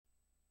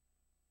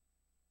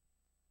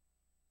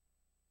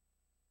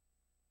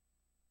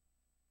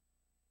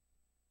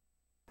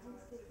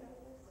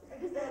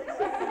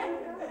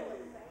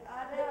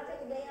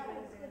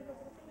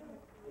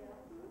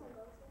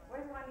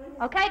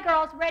Okay,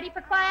 girls, ready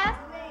for class?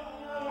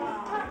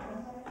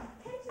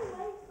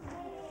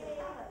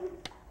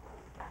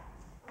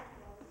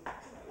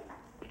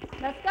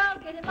 Let's go,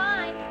 get in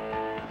line.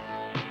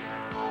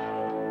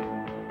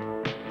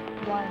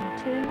 1,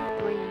 2,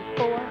 3,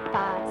 4,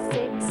 5,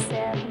 6,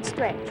 7,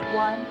 stretch.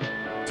 1,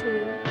 2,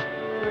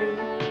 3,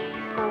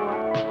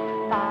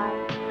 4,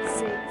 5,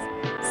 6,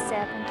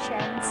 7,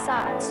 change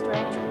side,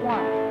 stretch.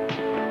 1,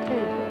 2,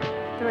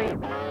 3,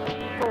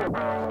 4,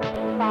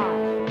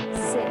 5,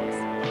 6,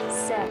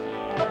 7,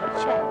 and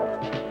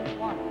change.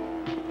 1,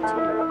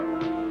 2,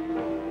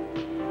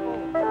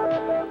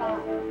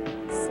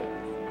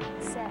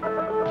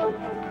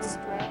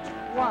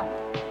 1,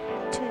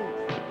 2,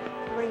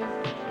 3,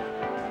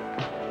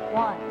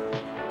 1,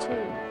 2,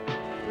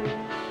 3,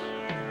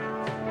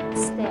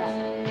 step,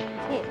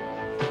 kick,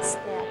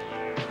 step,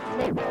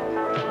 lick,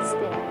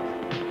 step,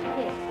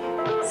 kick,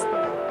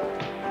 step,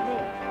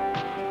 lick,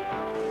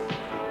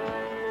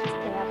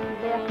 step,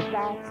 lift,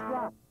 that's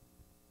right.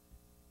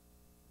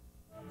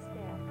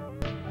 Step,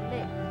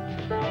 lick,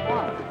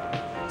 1,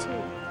 2,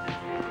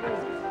 3,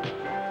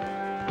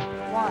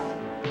 1,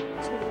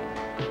 2,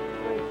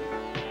 3,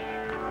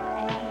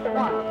 and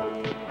 1,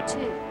 2,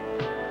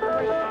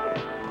 3,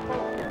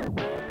 4,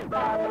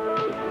 5,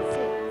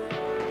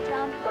 6,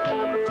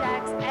 jumping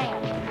jacks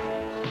and.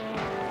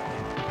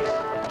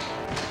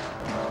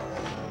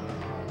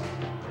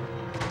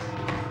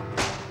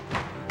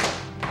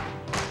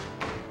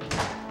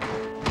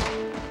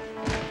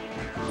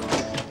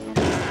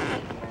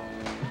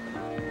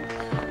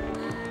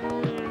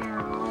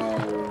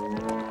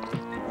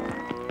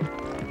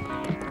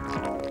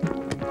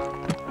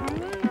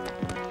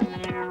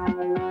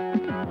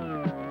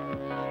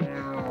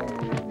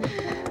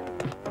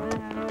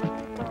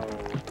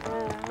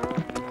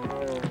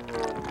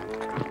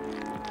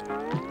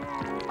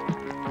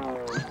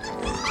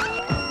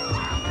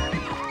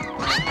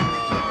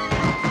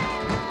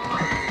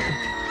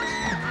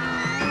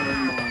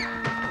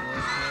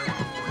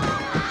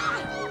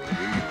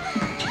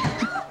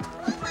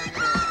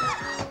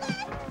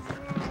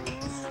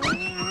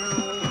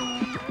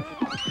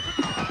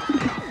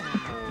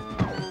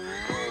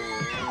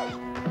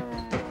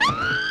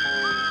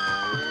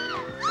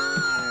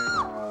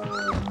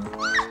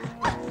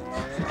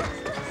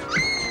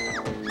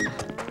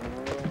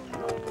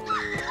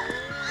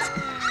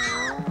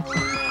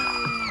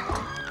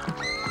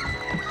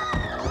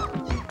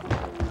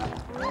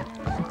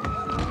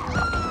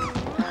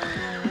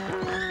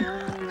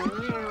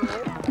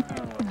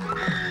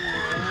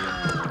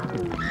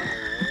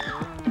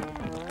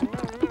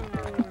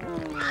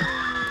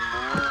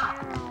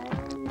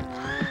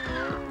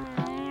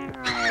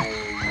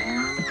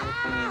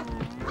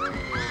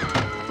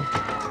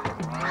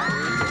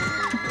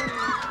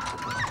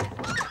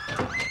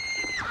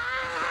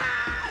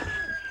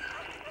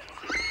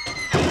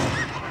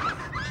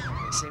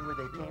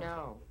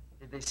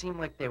 They seemed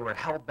like they were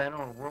hell-bent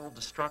on world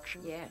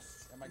destruction.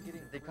 Yes.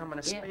 Did they come in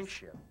a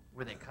spaceship?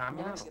 Were they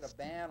communists? Get a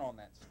ban on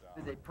that stuff.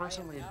 Did they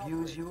personally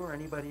abuse you or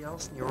anybody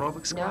else in the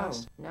aerobics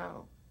class?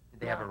 No. Did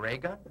they have a ray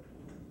gun?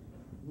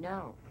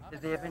 No.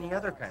 Did they have any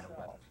other kind of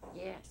weapon?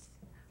 Yes.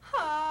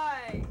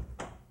 Hi.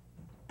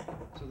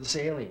 So this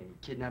alien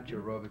kidnapped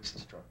your aerobics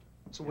instructor.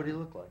 So what did he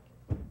look like?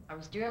 I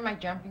was doing my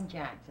jumping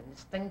jacks, and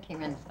this thing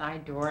came in the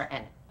side door,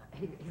 and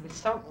he was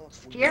so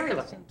scary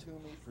looking. Listen to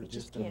me for You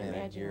just a can't minute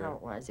imagine here. how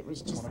it was. It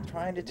was just. What I'm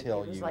trying to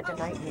tell it was you. like a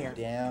nightmare.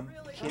 Damn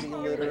kitty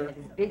litter. And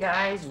his big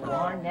eyes and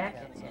long neck.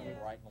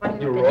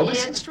 And Your funny looking aerobics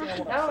ears.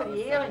 instructor? No,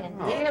 the alien,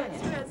 the alien.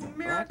 He has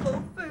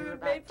miracle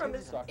food made from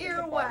his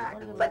earwax.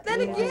 One of But then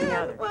those things again,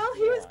 together. well,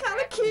 he was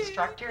kind of cute.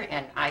 Instructor,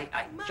 and I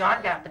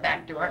jogged out the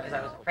back door because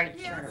I was afraid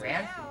to turn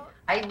around.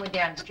 I even went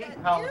down the street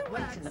and called the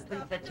police, and the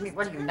police said to me,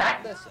 "What are you,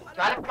 nuts?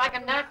 Do I look like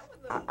I'm nuts?"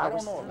 I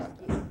don't know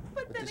about that.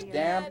 But this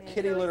damn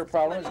kitty litter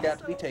problem has got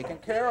to be taken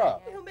care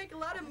of. He'll make a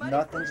lot of money.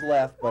 Nothing's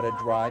left but a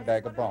dry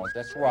bag of bones.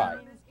 That's right.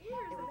 They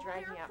were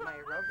dragging out my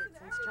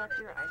aerobics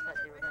instructor. I thought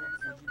they were going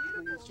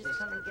to just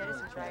come and get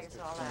us and drag us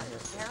all out. It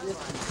was terrible.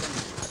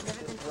 I've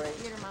never been to a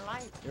theater in my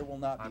life. There will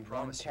not I be one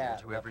promise you we'll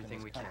cat do left in everything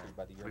this we can. country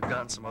by the year We've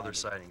gotten some other 1990.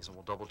 sightings, and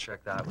we'll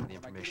double-check that with the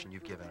information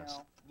you've given us.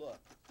 Look.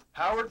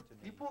 Howard,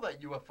 you pull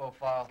that UFO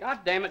file. God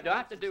damn it, do I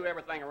have to do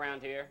everything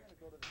around here?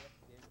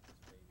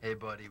 Hey,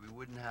 buddy, we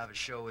wouldn't have a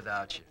show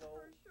without you.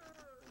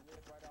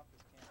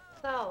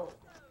 So,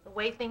 the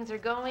way things are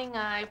going,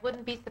 I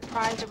wouldn't be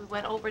surprised if we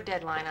went over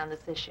deadline on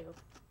this issue.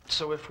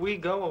 So if we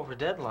go over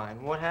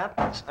deadline, what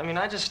happens? I mean,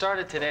 I just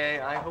started today.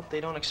 I hope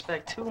they don't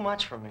expect too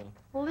much from me.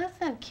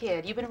 Listen,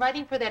 kid, you've been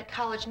writing for that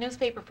college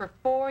newspaper for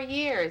 4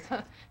 years.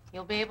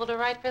 You'll be able to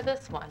write for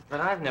this one. But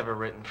I've never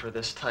written for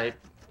this type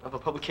of a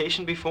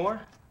publication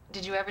before.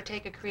 Did you ever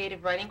take a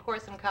creative writing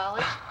course in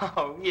college?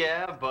 Oh,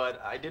 yeah,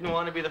 but I didn't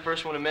want to be the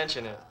first one to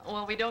mention it.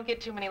 Well, we don't get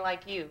too many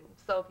like you.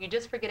 So if you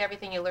just forget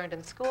everything you learned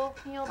in school,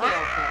 you'll be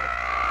okay.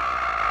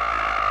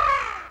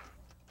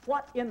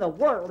 What in the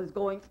world is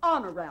going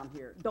on around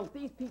here? Don't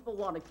these people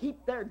want to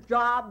keep their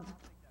jobs?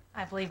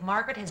 I believe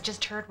Margaret has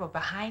just heard we're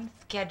behind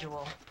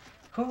schedule.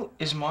 Who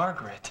is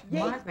Margaret?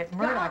 Margaret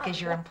Murdoch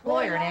is your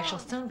employer, and she'll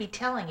soon be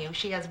telling you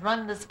she has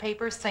run this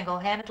paper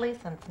single-handedly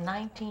since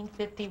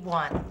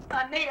 1951.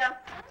 Anita!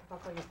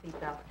 Buckle your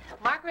seatbelt.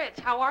 Margaret,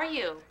 how are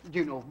you?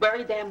 You know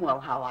very damn well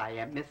how I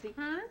am, Missy.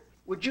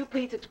 Would you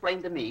please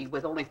explain to me,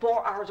 with only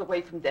 4 hours away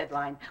from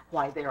deadline,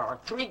 why there are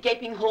 3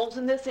 gaping holes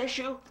in this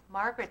issue?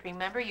 Margaret,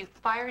 remember you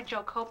fired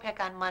Joe Kopech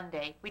on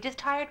Monday. We just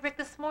hired Rick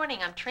this morning.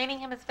 I'm training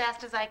him as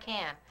fast as I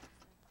can.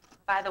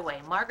 By the way,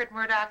 Margaret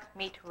Murdoch,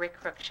 meet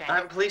Rick Cruikshank.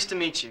 I'm pleased to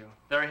meet you.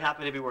 Very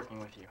happy to be working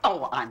with you.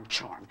 Oh, I'm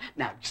charmed.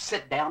 Now, you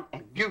sit down,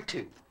 and you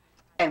too.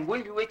 And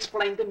will you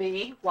explain to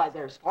me why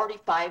there's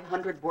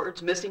 4,500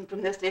 words missing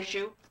from this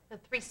issue? The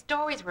 3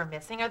 stories we're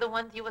missing are the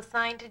ones you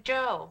assigned to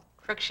Joe.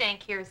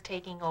 Cruikshank here is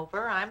taking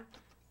over. I'm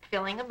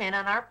filling him in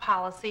on our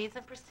policies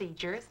and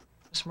procedures.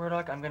 Miss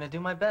Murdoch, I'm going to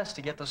do my best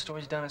to get those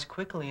stories done as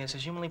quickly as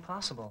is humanly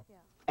possible.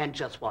 And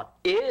just what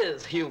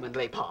is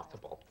humanly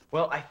possible?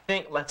 Well, I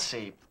think, let's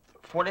see,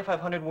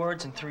 4,500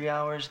 words in 3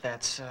 hours,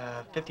 that's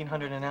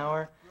 1,500 an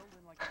hour.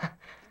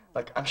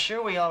 Look, I'm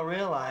sure we all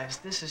realize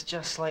this is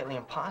just slightly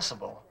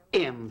impossible.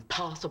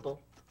 Impossible?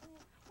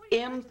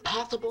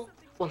 Impossible?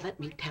 Well, let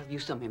me tell you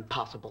some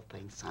impossible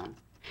things, son.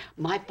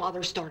 My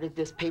father started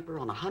this paper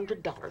on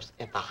 $100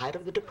 at the height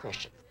of the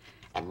Depression.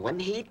 And when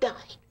he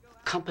died,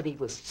 company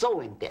was so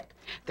in debt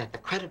that the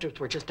creditors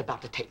were just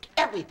about to take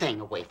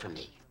everything away from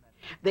me.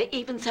 They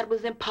even said it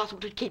was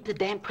impossible to keep the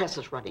damn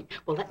presses running.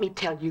 Well, let me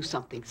tell you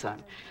something,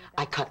 son.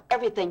 I cut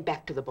everything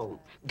back to the bone,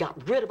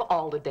 got rid of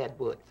all the dead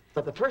wood.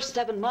 For the first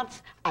 7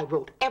 months, I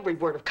wrote every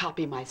word of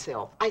copy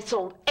myself. I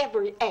sold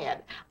every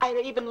ad. I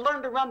even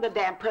learned to run the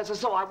damn presses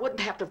so I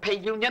wouldn't have to pay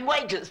union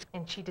wages.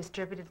 And she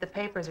distributed the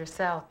papers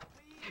herself.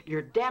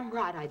 You're damn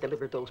right I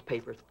delivered those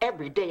papers.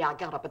 Every day I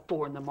got up at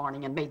 4 in the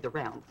morning and made the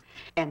rounds.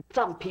 And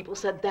some people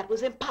said that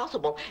was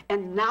impossible.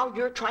 And now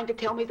you're trying to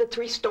tell me the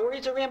 3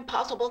 stories are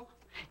impossible?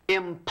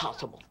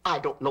 Impossible. I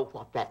don't know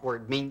what that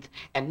word means.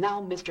 And now,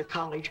 Mr.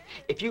 College,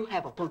 if you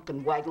have a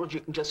funkin' waggles,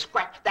 you can just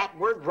scratch that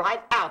word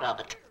right out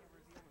of it.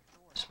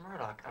 Miss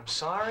Murdoch, I'm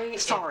sorry.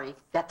 Sorry,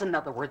 that's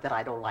another word that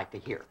I don't like to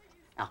hear.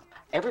 Now,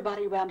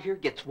 everybody around here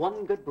gets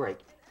one good break,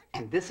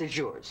 and this is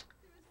yours.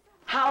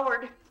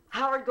 Howard,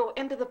 go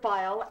into the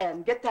file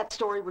and get that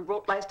story we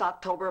wrote last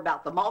October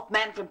about the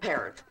Mothman from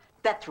Paris.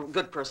 That's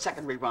good for a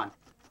second rerun.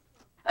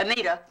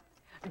 Anita,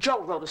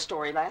 Joe wrote a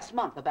story last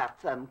month about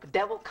some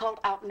devil cult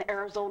out in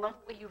Arizona.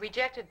 Well, you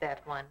rejected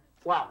that one.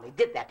 Well, they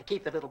did that to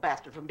keep the little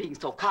bastard from being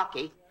so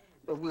cocky.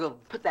 But we'll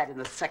put that in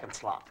the second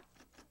slot.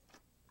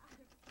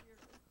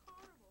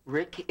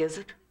 Rick, is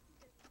it?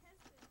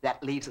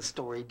 That leaves a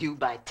story due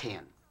by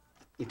 10.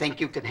 You think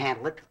you can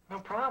handle it? No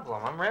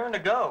problem. I'm raring to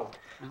go.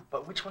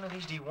 But which one of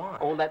these do you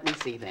want? Oh, let me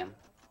see them.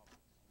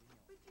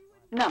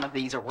 None of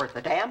these are worth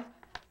a damn.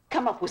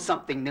 Come up with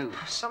something new.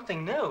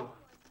 Something new?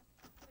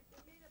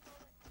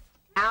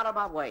 Out of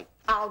my way.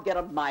 I'll get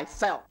them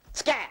myself.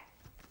 Scat!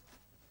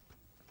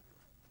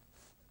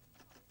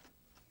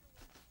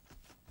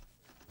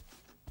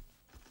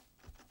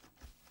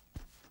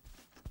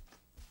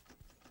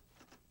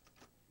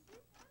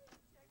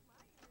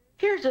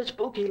 Here's a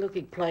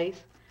spooky-looking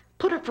place.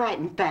 Put a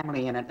frightened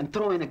family in it and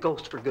throw in a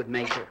ghost for good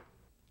measure.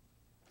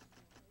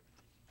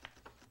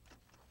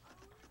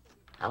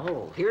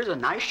 Oh, here's a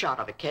nice shot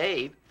of a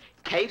cave.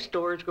 Cave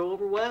stories go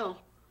over well.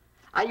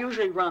 I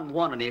usually run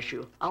 1 an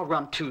issue. I'll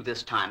run 2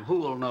 this time.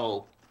 Who'll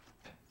know?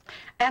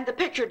 And the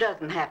picture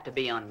doesn't have to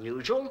be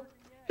unusual.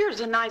 Here's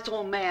a nice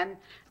old man.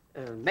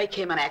 Make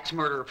him an axe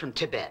murderer from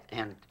Tibet.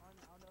 And,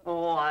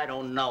 oh, I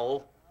don't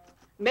know.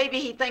 Maybe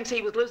he thinks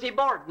he was Lizzie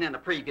Borden in a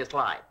previous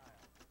life.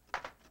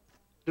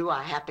 Do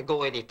I have to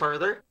go any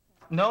further?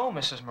 No,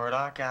 Mrs.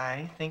 Murdoch.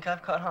 I think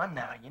I've caught on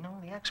now. You know,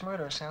 the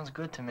axe-murderer sounds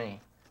good to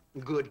me.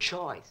 Good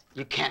choice.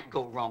 You can't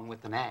go wrong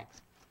with an axe.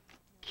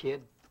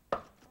 Kid,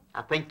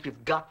 I think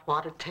you've got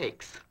what it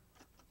takes.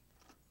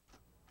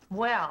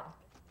 Well,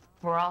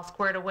 we're all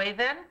squared away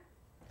then?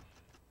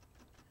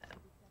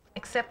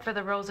 Except for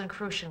the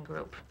Rosencrucian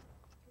group.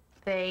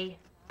 They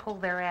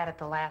pulled their ad at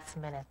the last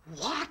minute.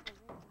 What?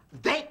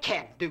 They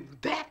can't do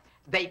that.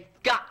 They've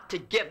got to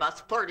give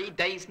us 30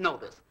 days'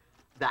 notice.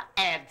 The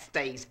ad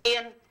stays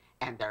in,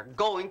 and they're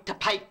going to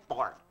pay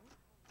for it.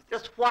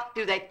 Just what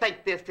do they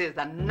think this is?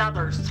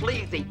 Another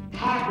sleazy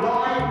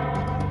tabloid?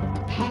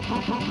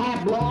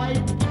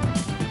 Tabloid?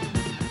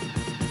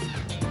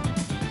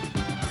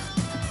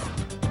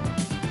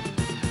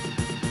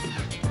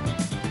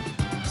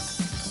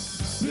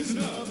 Listen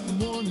up, I'm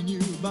warning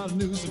you about a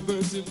new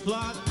subversive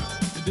plot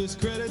to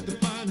discredit the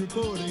fine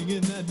reporting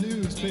in that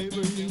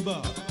newspaper you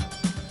bought.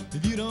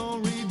 If you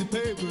don't read the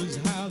papers,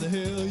 how the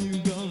hell you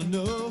gonna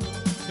know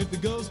if the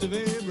ghost of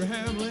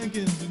Abraham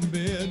Lincoln's in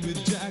bed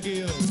with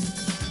Jackie O?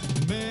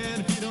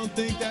 Man, if you don't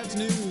think that's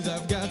news,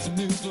 I've got some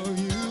news for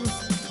you.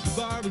 The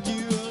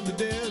barbecue of the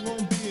dead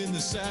won't be in the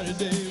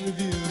Saturday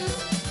Review.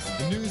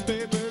 The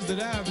newspapers that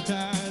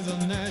advertise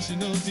on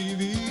national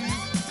TV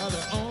are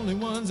the only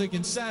ones that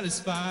can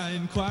satisfy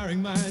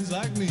inquiring minds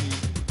like me.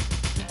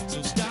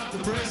 So stop the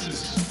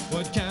presses.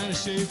 What kind of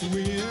shape are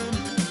we in?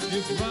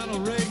 If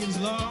Ronald Reagan's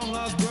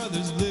long-lost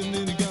brother's living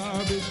in a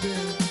garbage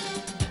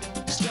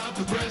bin. Stop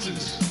the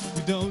presses.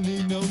 We don't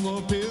need no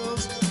more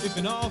pills. If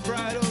an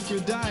all-fried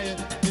okra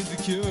diet is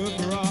the cure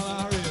for all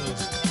our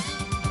ills.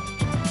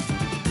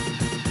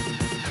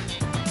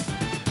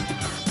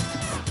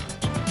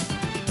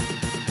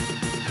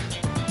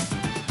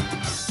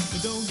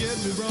 But don't get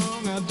me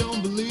wrong, I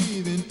don't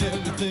believe in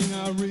everything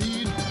I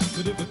read.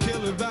 But if a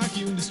killer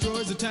vacuum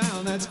destroys a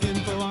town, that's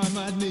info I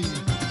might need.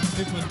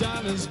 If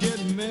Madonna's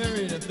getting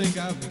married, I think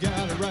I've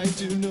got a right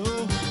to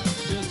know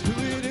just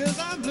who it is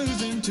I'm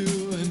losing to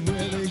and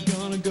where they're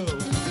gonna go.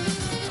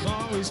 I'm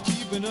always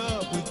keeping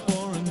up with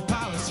foreign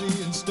policy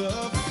and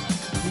stuff.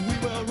 But we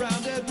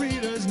well-rounded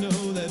readers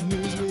know that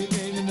Newsweek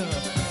ain't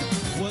enough.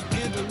 What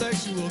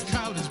intellectual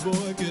college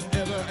boy could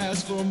ever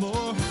ask for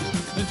more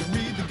than to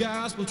read the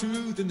gospel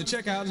truth in the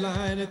checkout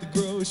line at the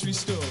grocery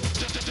store?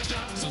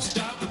 So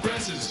stop the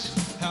presses.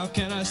 How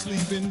can I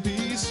sleep in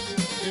peace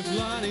if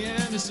Lonnie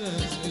Anderson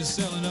is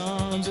selling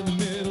arms in the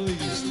Middle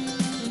East?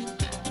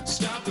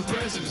 Stop the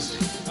presses.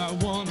 I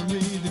want to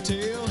read the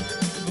tale.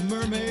 The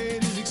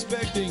mermaid is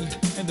expecting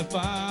and the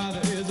father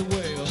is a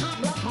whale.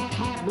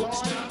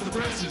 Stop the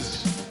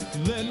presses.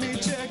 Let me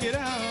check it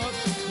out.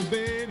 The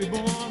baby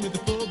born with a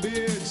full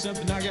beard,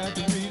 something I got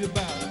to read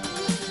about.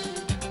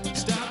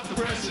 Stop the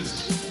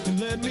presses and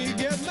let me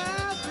get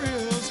my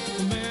thrills.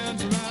 The man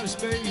from outer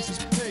space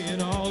is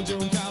paying all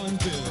Joan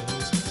Collins bills.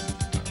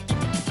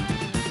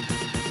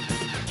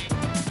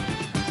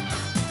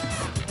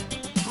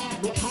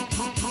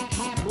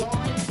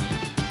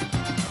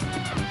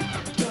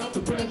 Stop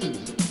the presses.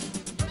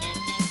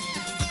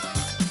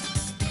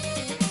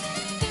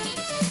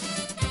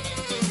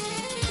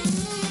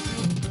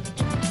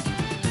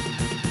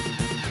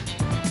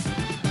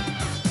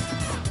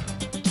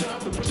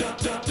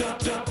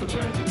 Stop the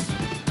presses.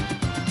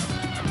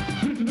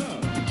 Listen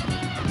up.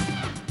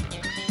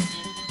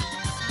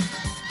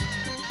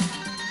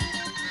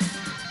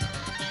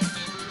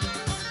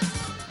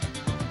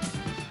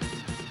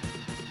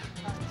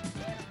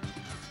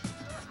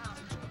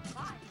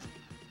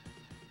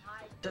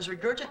 Does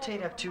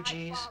regurgitate have 2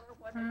 G's?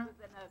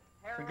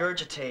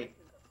 Regurgitate.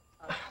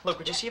 Look,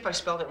 would you see if I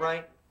spelled it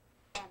right?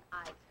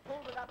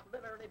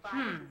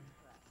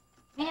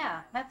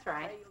 Yeah, that's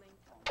right.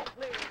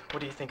 What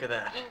do you think of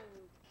that?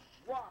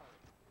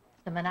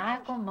 The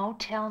maniacal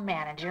motel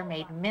manager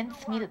made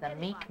mincemeat of the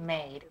meek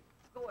maid.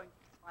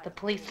 The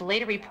police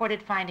later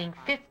reported finding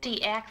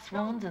 50 axe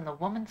wounds in the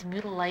woman's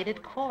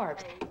mutilated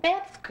corpse.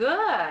 That's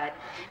good.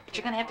 But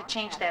you're going to have to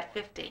change that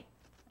 50.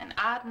 An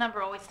odd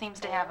number always seems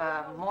to have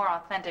a more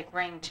authentic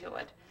ring to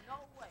it.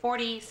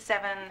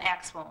 47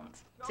 axe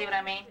wounds. See what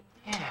I mean?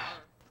 Yeah,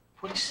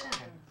 47.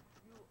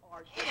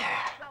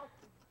 Yeah.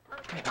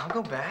 Wait, I'll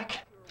go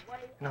back,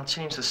 and I'll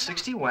change the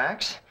 60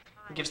 wax.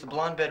 It gives the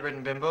blonde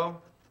bedridden bimbo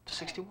to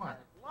 61.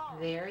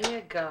 There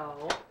you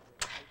go.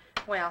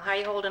 Well, how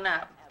you holding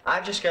up?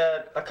 I've just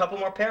got a couple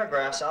more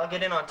paragraphs. I'll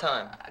get in on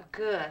time.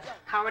 Good.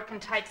 Howard can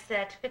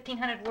typeset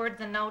 1,500 words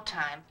in no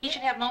time. He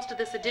should have most of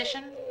this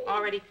edition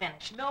already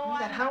finished.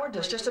 That Howard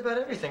does just about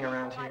everything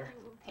around here.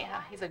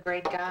 Yeah, he's a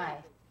great guy.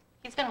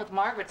 He's been with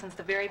Margaret since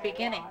the very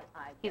beginning.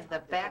 He's the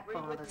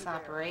backbone of this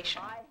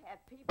operation.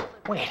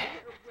 Wait,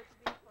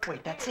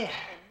 that's it.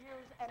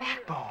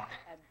 Backbone.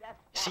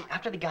 See,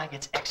 after the guy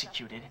gets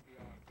executed,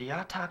 the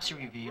autopsy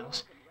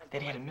reveals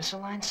that he had a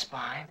misaligned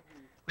spine,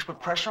 which put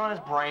pressure on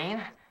his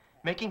brain,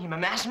 making him a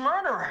mass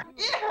murderer.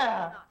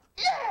 Yeah!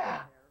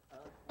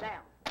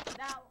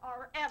 Now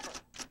or ever.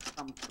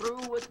 Come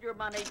through with your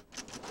money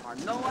or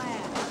no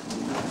ass.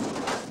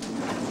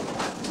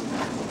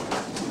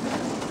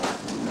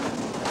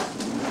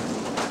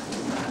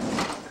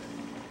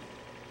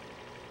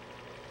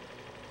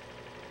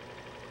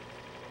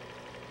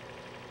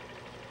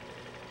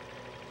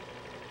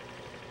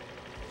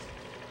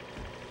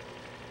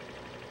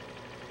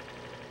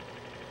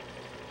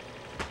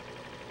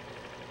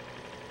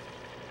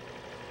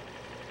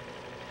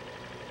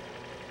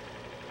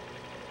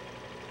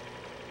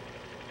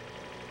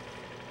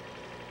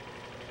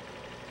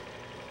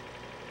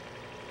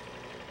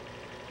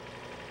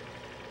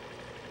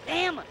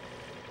 Damn it!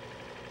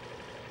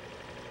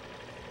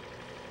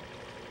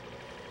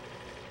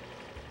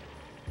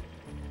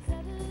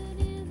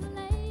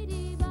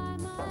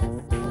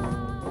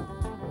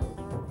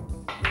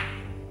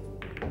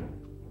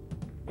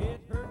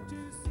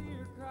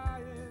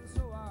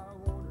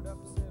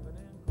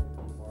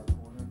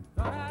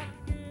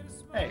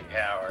 Hey,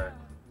 Howard.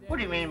 What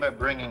do you mean by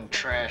bringing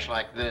trash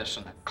like this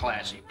in a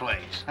classy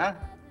place, huh?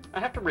 I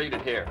have to read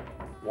it here.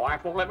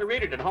 Wife won't let me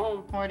read it at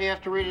home. Why do you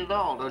have to read it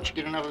all? Don't you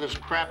get enough of this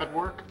crap at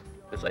work?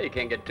 They say you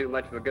can't get too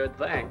much of a good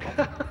thing.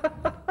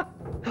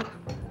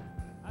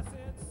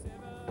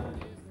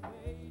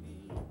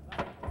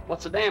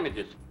 What's the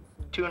damages?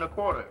 2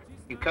 1/4.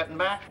 You cutting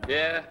back?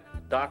 Yeah,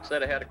 Doc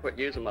said I had to quit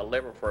using my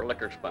liver for a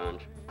liquor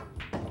sponge.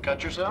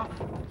 Cut yourself?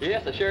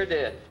 Yes, I sure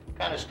did.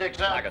 Kind of sticks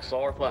out. Like a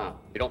sore thumb.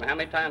 You don't know how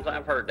many times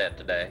I've heard that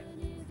today.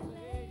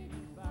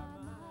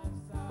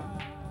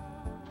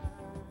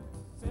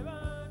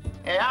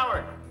 Hey,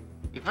 Howard,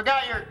 you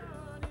forgot your...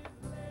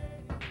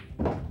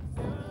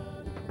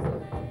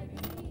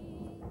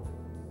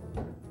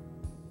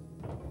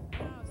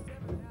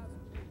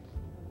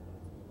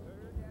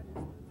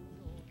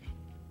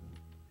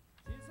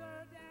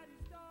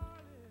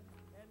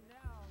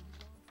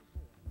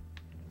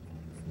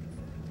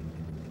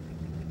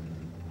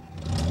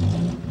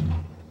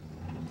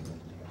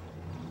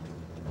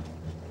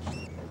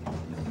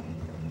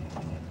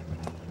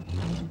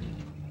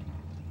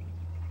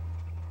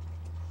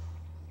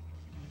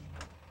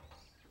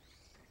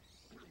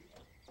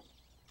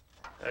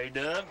 How you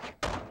doing?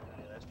 Hey,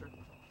 Lester.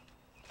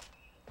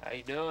 How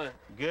you doing?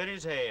 Good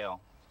as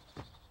hell.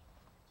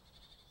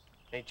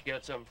 Ain't you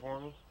got something for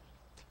me?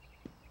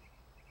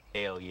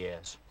 Hell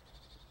yes.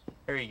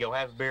 Here you go,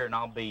 have a beer and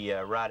I'll be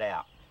right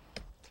out.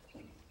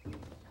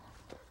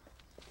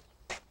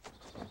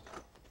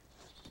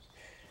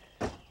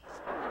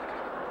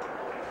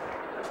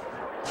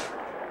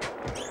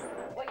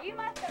 Well, you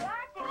must have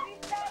liked it if you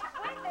stayed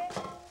with it.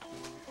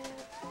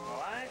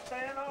 Well, I ain't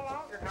staying no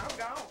longer. I'm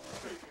gone.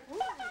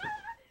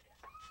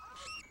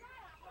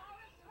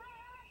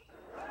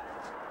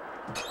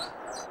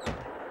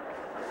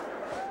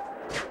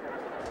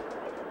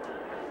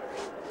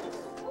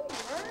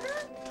 Murder?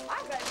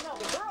 I bet you know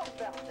the girls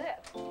about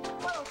this.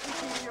 Why don't you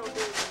keep your dirty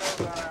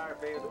nose out of our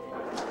business?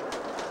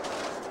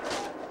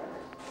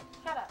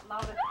 Shut up,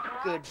 Lotus.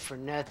 Good for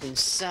nothing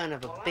son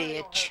of a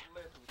bitch.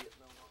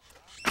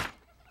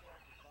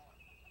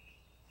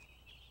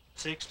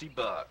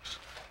 $60.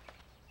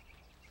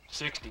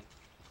 60.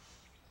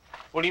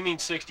 What do you mean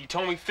 60? You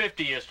told me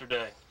 50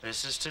 yesterday.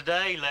 This is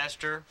today,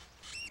 Lester.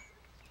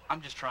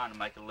 I'm just trying to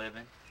make a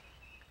living.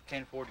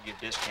 Can't afford to give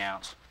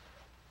discounts.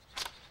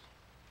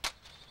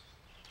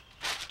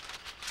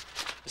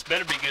 This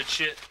better be good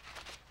shit.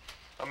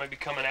 I may be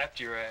coming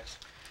after your ass.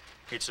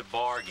 It's a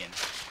bargain.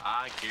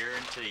 I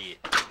guarantee it.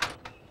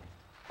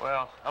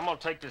 Well, I'm gonna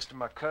take this to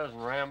my cousin,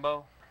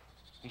 Rambo.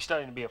 He's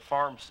studying to be a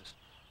pharmacist.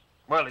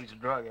 Well, he's a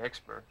drug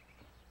expert.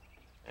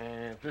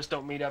 And if this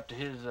don't meet up to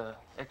his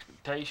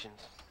expectations,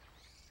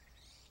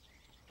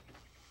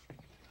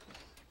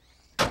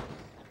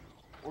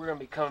 we're gonna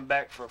be coming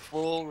back for a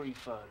full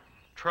refund.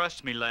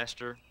 Trust me,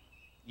 Lester.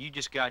 You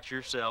just got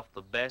yourself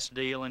the best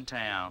deal in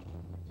town.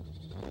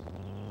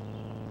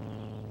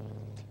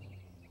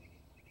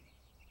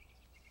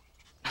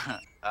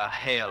 A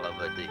hell of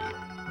a deal.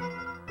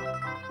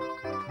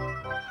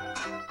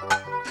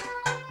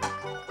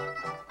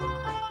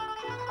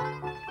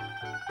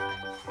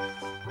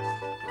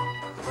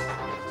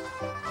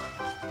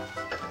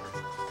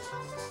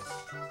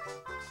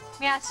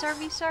 May I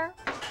serve you, sir?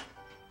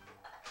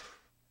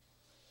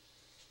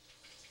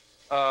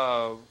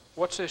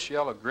 What's this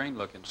yellow-green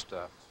looking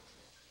stuff?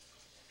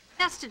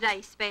 That's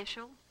today's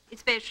special.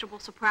 It's vegetable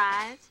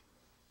surprise.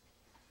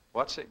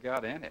 What's it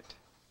got in it?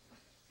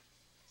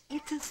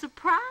 It's a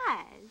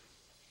surprise.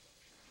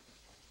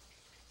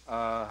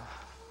 I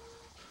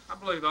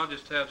believe I'll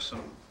just have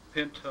some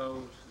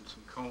pintos and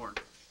some corn.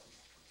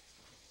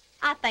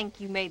 I think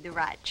you made the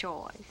right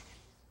choice.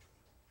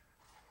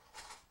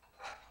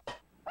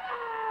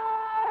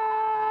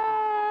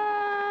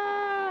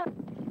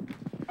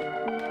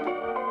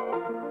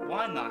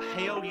 Why in the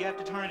hell do you have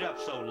to turn it up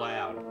so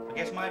loud? I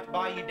guess I might have to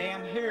buy you a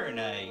damn hearing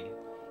aid.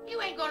 You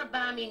ain't gonna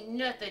buy me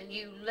nothing,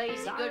 you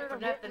lazy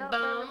good-for-nothing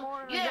bum.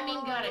 You haven't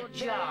even got a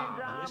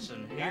job.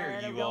 Listen here,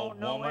 you old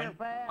woman.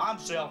 I'm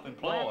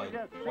self-employed.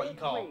 What you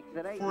call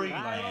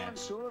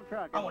freelance.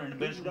 I went into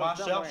business for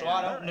myself, so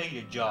I don't need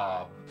a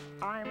job.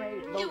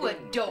 You a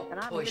dope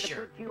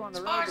pusher. As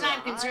far as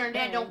I'm concerned,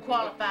 that don't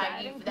qualify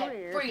you for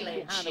that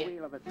freelance shit.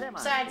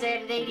 Besides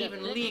that, it ain't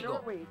even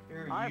legal. Here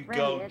you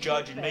go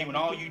judging me when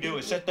all you do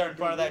is sit there in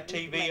front of that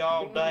TV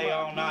all day,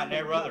 all night, and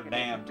every other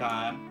damn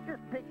time.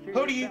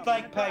 Who do you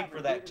think paid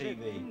for that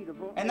TV?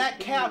 And that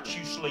couch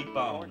you sleep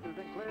on?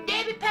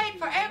 Debbie paid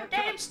for every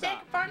damn stick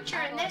of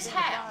furniture in this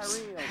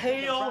house.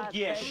 Hell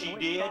yes, she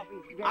did.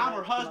 I'm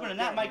her husband, and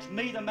that makes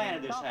me the man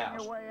of this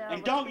house.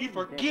 And don't you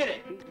forget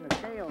it.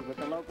 At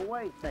the local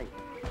way station.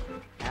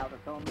 How to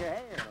comb your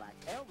hair like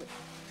Elvis.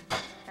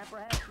 And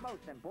perhaps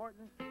most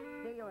important,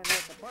 dealing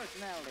with the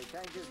personality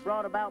changes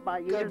brought about by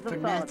years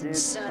of solitude,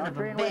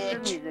 country and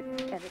western music,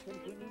 and the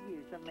continued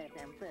use of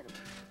methamphetamine.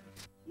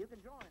 You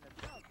can join the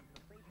thousands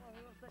of people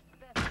who have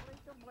successfully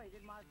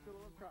completed my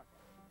school of trucking.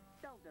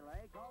 Don't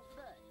delay, call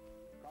today.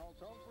 Call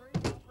toll-free,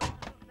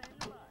 operators will stand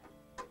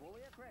by.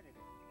 Fully accredited.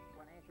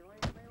 Financially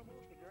available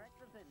to direct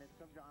descendants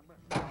of John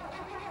Burns.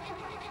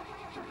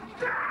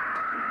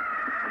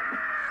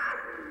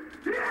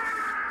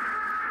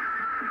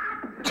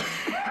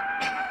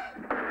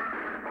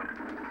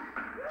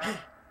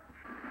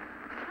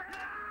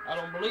 I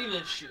don't believe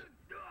this shit.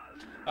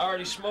 I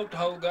already smoked the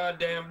whole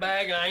goddamn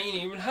bag and I ain't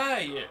even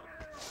high yet.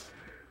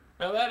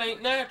 Now that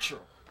ain't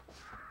natural.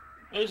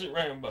 Is it,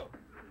 Rambo?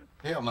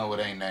 Hell no, it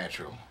ain't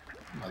natural.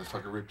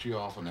 Motherfucker ripped you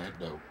off on that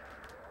dope.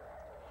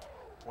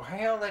 Well,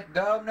 hell, that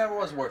dub never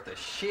was worth a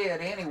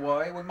shit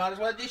anyway. We might as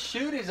well just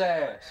shoot his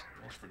ass.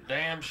 That's for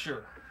damn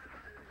sure.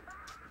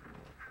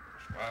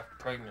 wife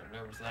pregnant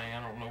and everything. I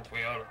don't know if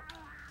we ought to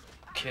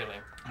kill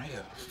him.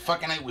 Yeah,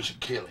 fucking A, we should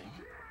kill him.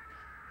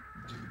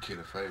 Do the kid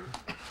a favor.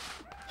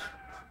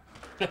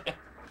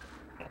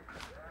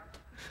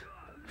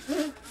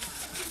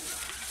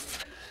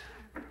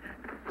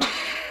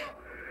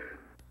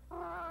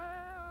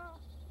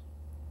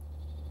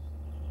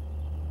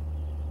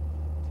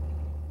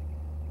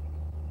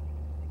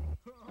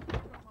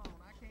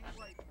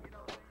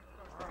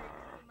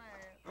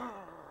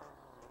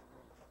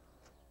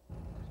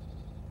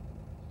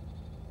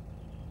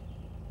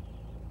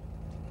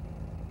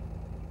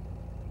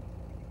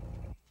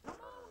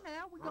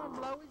 Now we're gonna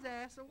blow his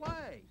ass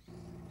away.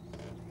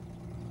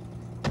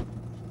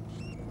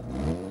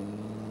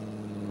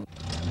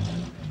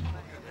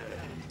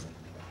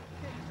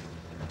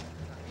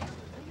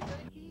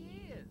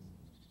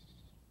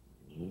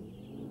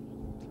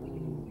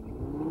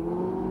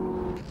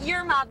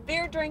 You're my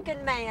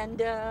beer-drinking man,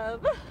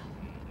 Dub.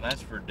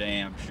 That's for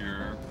damn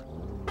sure.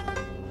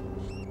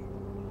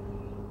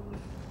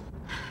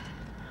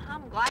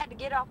 I'm glad to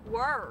get off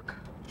work.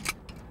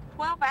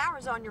 12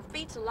 hours on your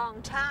feet's a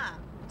long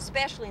time,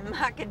 especially in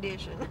my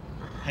condition.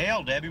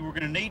 Hell, Debbie, we're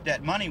gonna need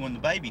that money when the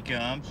baby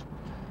comes.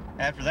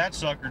 After that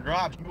sucker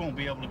drops, you won't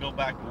be able to go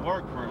back to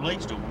work for at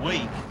least a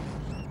week.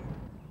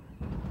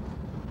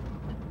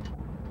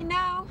 You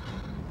know,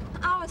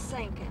 I was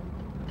thinking,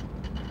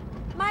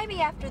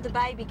 maybe after the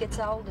baby gets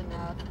old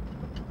enough,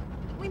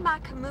 we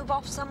might could move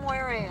off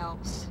somewhere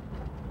else.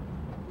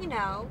 You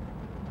know,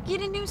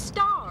 get a new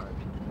start.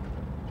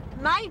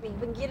 Maybe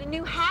even get a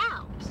new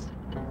house.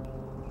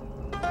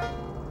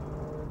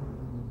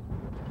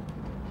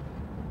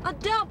 A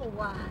double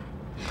wide.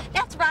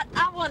 That's right,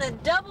 I want a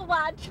double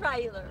wide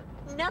trailer.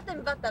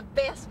 Nothing but the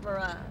best for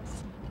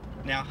us.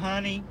 Now,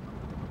 honey,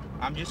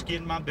 I'm just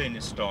getting my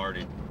business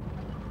started.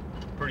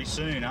 Pretty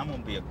soon, I'm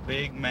gonna be a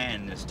big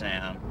man in this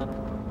town.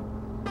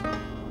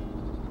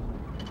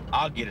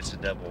 I'll get us a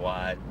double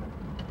wide.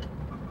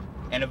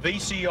 And a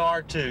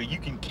VCR, too. You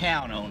can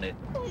count on it.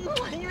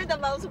 You're the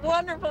most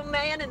wonderful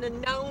man in the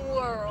known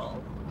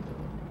world.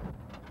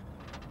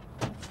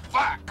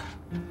 Fuck!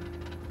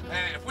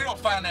 And if we don't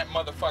find that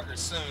motherfucker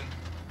soon,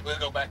 we'll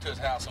go back to his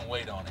house and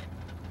wait on him.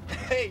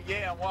 Hey,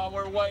 yeah, while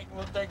we're waiting,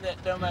 we'll take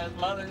that dumbass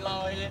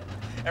mother-in-law in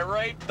and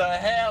rape the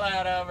hell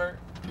out of her.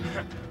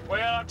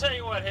 Well, I'll tell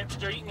you what,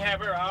 hipster, you can have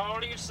her all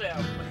to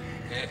yourself.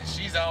 Yeah,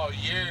 she's all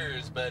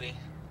yours, buddy.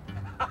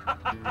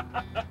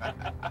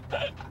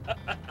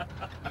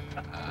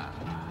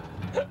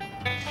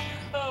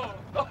 Oh.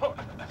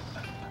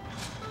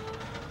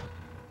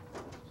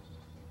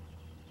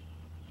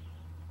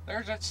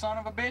 There's that son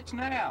of a bitch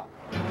now.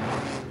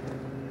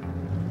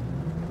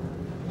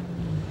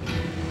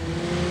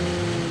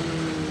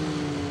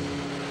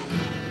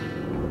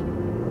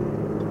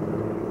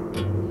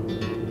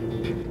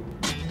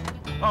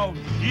 Oh,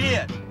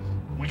 shit!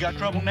 We got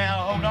trouble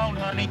now. Hold on,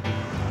 honey.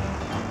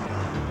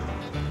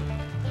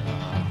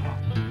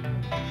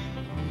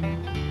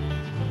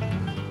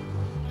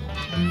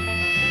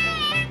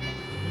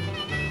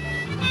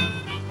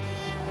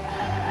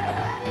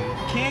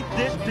 Can't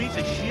this piece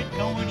of shit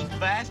go any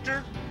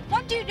faster?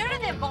 What'd you do to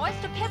them boys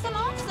to piss them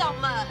off so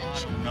much?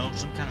 I don't know,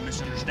 some kind of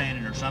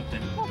misunderstanding or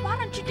something. Well, why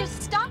don't you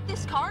just stop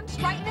this car and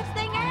straighten this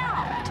thing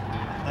out?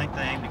 I think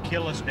they aim to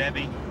kill us,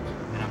 Debbie.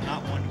 And I'm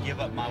not one to give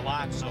up my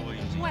life so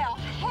easy. Well,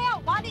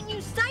 hell, why didn't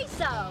you say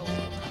so?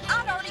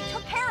 I'd already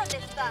took care of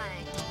this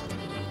thing.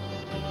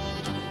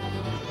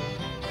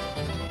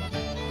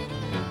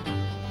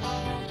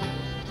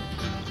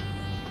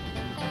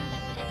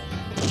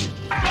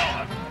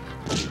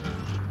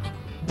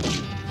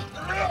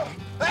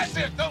 That's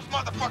it! Those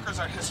motherfuckers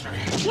are history.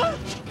 What?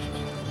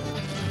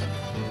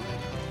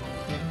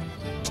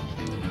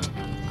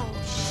 Oh,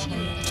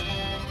 shit.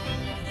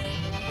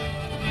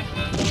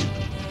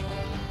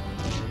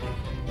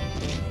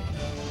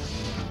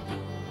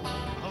 I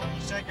hope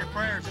you said your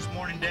prayers this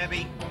morning,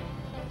 Debbie.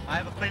 I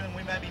have a feeling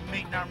we may be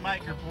meeting our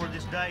maker before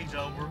this day's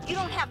over. You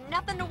don't have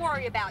nothing to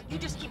worry about. You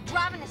just keep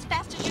driving as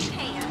fast as you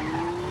can.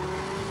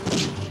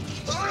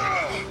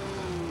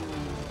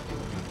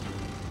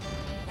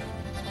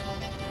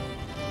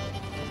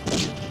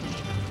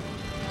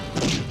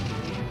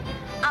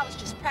 I was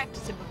just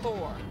practicing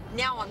before.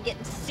 Now I'm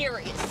getting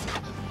serious.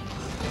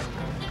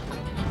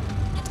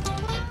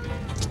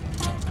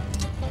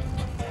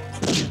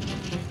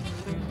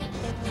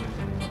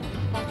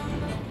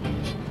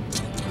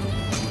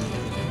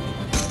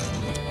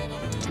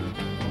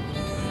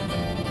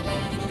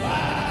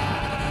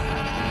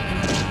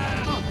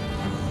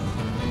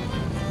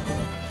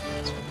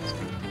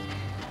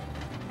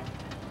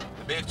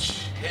 The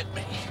bitch hit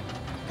me.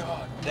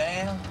 God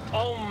damn.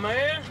 Oh,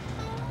 man.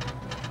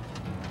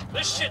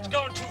 This shit's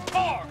going too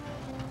far.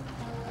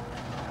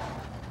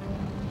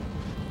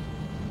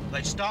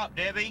 They stopped,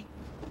 Debbie.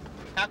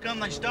 How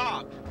come they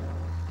stopped?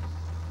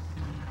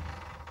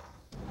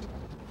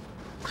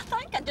 I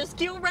think I just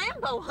killed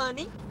Rambo,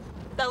 honey.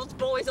 Those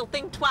boys will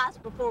think twice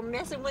before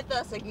messing with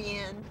us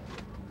again.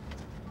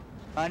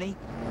 Honey,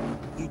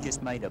 you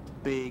just made a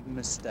big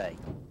mistake.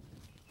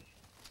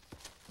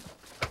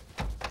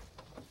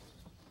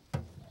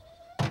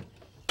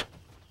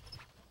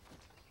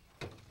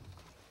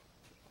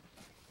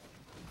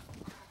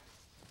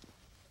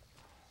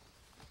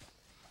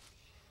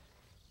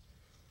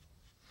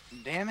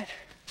 damn it.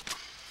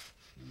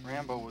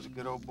 Rambo was a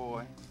good old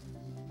boy.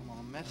 I'm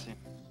gonna miss him.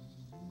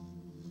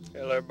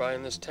 Hell, everybody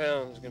in this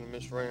town is gonna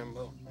miss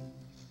Rambo.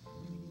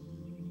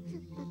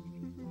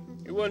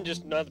 He wasn't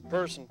just another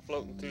person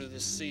floating through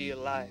this sea of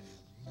life,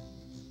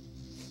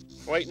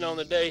 waiting on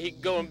the day he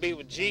could go and be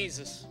with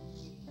Jesus.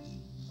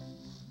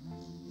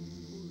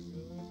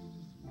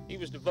 He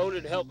was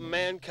devoted to helping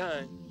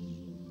mankind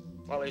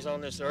while he's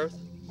on this earth.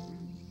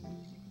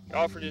 He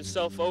offered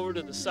himself over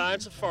to the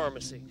science of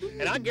pharmacy,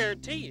 and I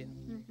guarantee you,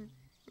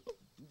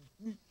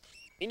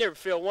 he never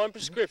filled one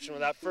prescription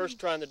without first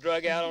trying the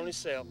drug out on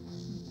himself.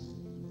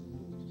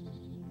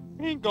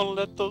 We ain't gonna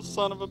let those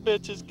son of a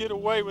bitches get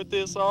away with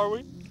this, are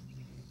we?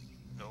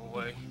 No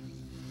way.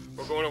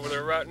 We're going over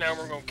there right now and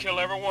we're gonna kill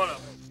every one of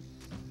them.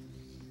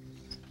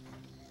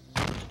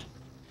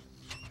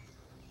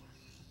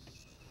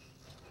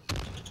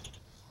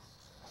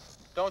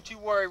 Don't you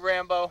worry,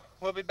 Rambo.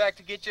 We'll be back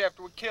to get you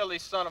after we kill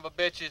these son of a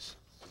bitches.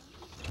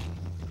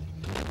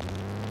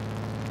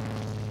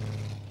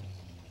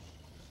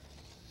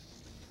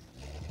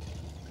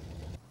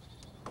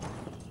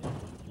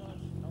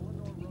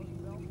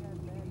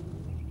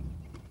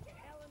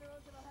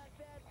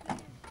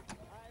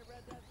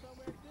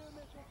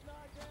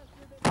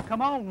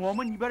 Come on,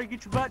 woman, you better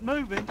get your butt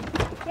moving.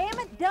 Damn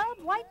it, Dub,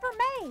 wait for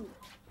me.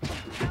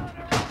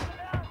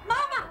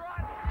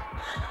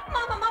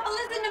 Mama,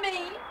 listen to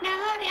me. Now,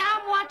 honey,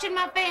 I'm watching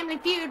my Family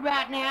Feud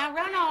right now.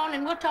 Run on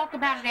and we'll talk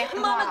about it after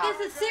a while. Mama,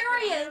 this is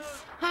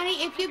serious.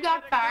 Honey, if you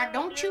got fired,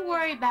 don't you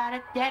worry about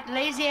it. That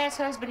lazy-ass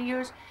husband of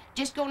yours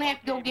just gonna have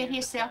to go get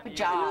himself a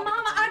job.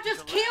 Mama, I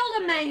just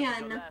killed a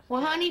man.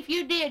 Well, honey, if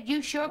you did,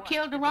 you sure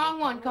killed the wrong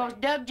one, because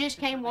Dub just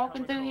came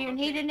walking through here and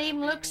he didn't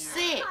even look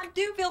sick. I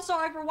do feel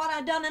sorry for what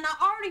I done, and I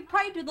already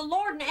prayed to the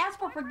Lord and asked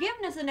for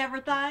forgiveness and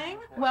everything.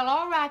 Well,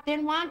 all right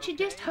then. Why don't you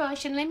just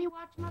hush and let me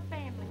watch my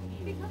Family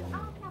Feud? Because I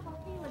have a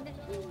feeling that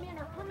two men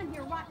are coming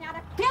here right now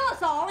to kill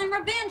us all in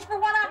revenge for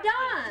what I've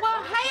done.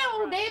 Well,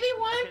 hell, Davy,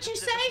 why don't you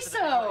say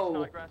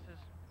so?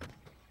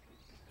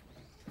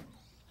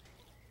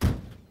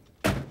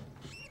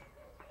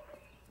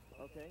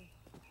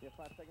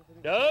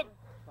 Dub?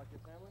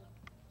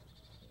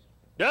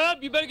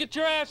 Dub, you better get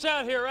your ass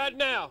out here right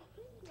now.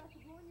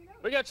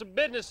 We got some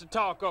business to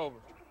talk over.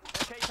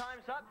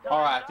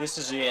 All right, this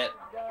is it.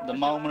 The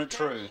moment of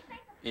truth.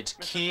 It's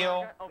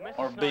kill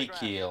or be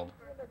killed.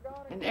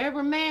 And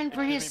every man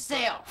for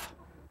himself.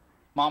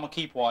 Mama,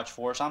 keep watch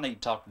for us. I need to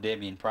talk to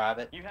Debbie in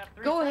private.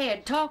 Go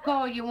ahead, talk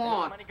all you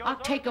want. I'll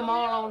take them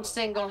all on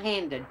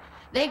single-handed.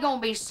 They gonna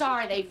be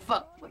sorry they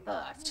fucked with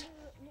us.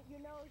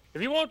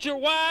 If you want your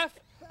wife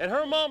and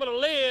her mama to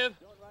live,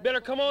 better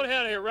come on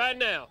out of here right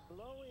now.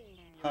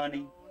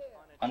 Honey,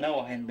 I know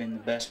I haven't been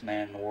the best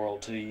man in the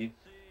world to you,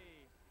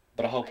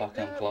 but I hope I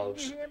come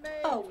close.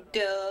 Oh,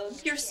 Doug,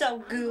 you're so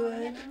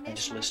good. And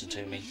just listen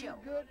to me.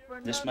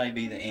 This may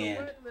be the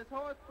end.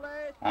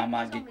 I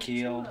might get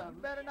killed,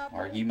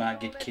 or you might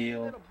get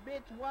killed.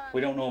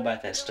 We don't know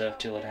about that stuff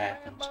till it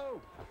happens.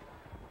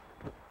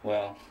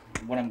 Well,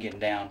 what I'm getting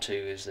down to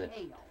is that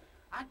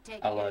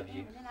I love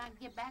you. And then I'd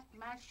get back to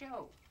my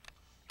show.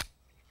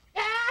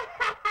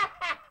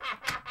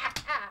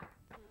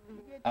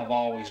 I've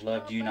always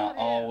loved you and I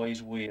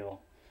always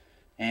will.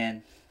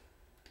 And,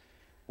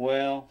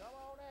 well,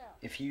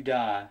 if you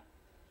die,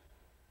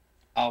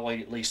 I'll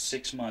wait at least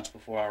 6 months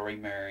before I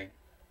remarry.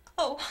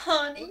 Oh,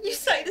 honey, you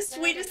say the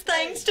sweetest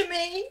things to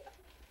me.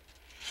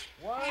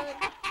 What?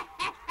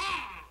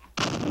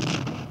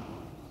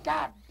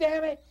 God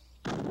damn it!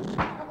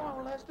 Come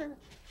on, Lester.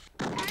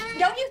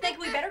 Don't you think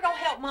we better go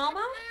help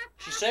Mama?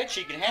 She said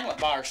she can handle it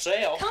by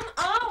herself. Come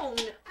on.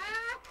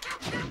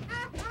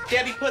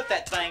 Debbie, put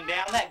that thing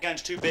down. That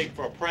gun's too big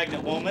for a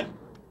pregnant woman.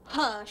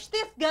 Hush,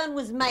 this gun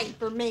was made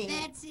for me.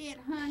 That's it,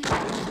 honey.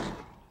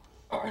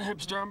 All right,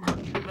 hipster, I'm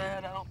hurting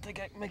bad. I don't think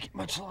I can make it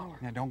much longer.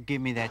 Now, don't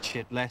give me that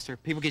shit, Lester.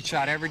 People get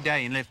shot every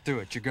day and live through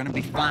it. You're gonna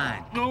be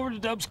fine. Go over to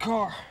Dub's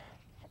car.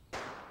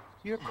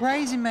 You're a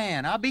crazy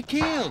man. I'll be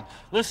killed.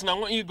 Listen, I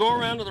want you to go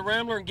around to the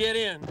Rambler and get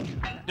in.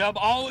 Dub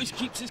always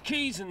keeps his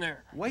keys in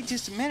there. Wait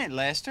just a minute,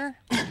 Lester.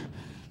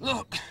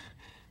 Look,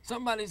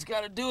 somebody's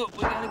got to do it.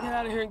 We got to get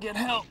out of here and get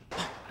help.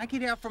 I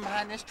get out from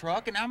behind this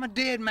truck and I'm a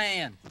dead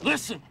man.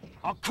 Listen,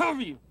 I'll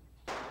cover you.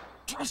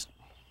 Trust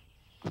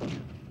me.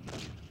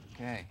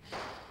 Okay,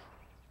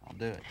 I'll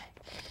do it.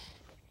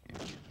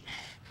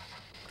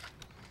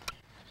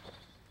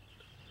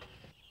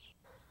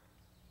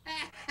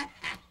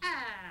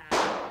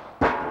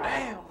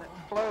 Damn, that was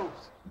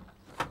close.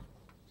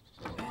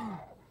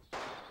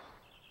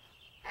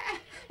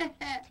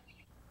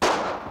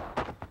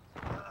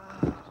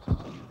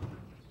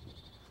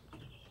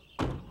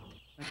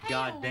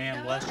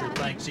 Goddamn Lester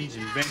thinks he's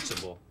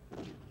invincible.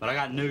 But I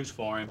got news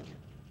for him.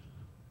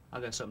 I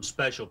got something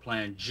special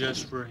planned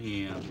just for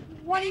him.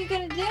 What are you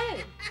gonna do?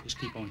 Just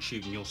keep on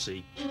shooting, you'll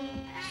see.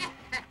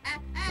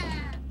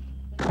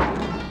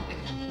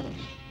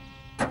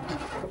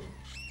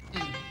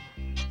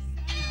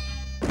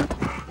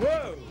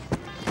 Whoa!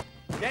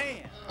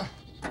 Damn!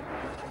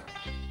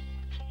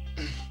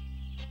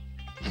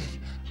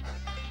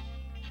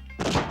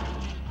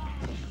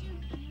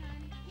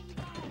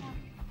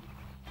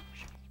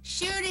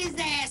 Shoot his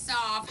ass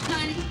off,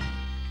 honey.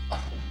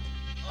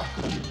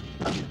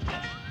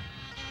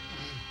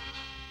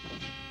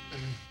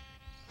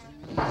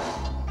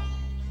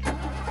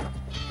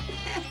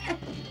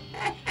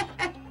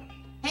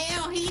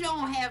 Hell, he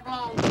don't have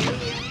long to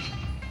live.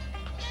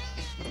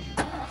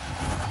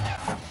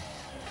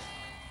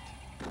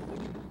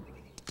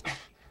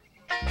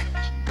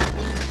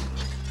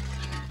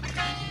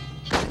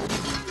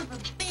 Son of a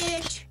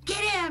bitch. Get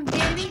him,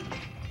 Debbie.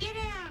 Get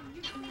him.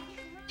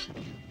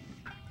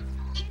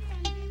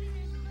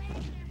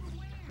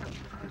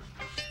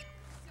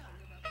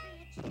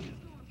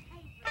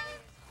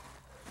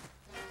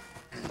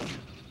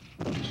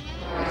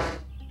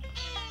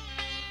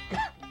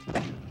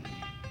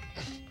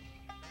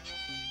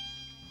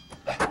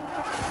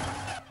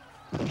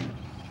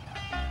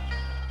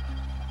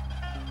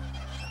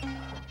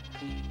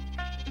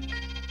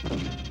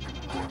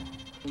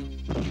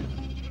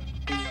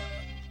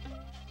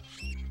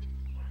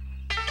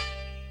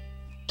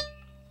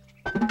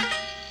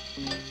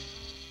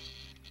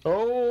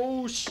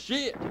 Oh,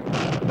 shit!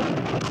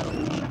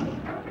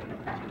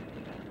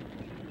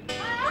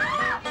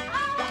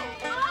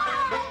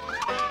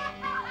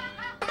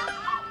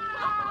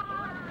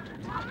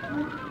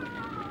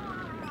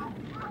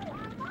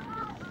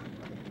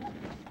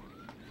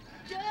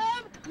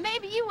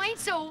 Maybe you ain't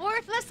so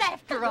worthless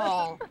after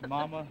all.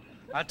 Mama,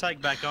 I take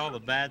back all the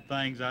bad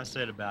things I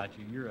said about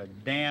you. You're a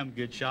damn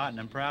good shot, and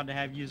I'm proud to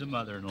have you as a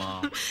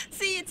mother-in-law.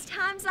 See, it's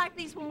times like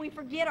these when we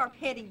forget our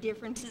petty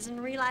differences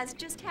and realize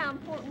just how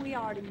important we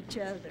are to each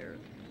other.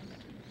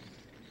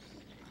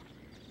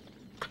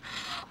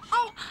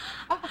 Oh,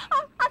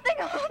 I think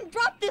I'm gonna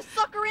drop this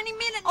sucker any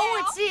minute now.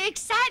 Oh, it's the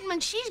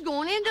excitement. She's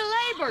going into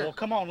labor. Well,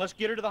 come on, let's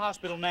get her to the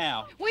hospital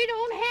now. We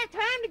don't have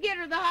time to get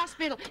her to the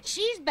hospital.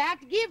 She's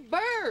about to give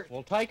birth.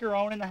 We'll take her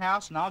on in the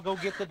house, and I'll go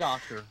get the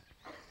doctor.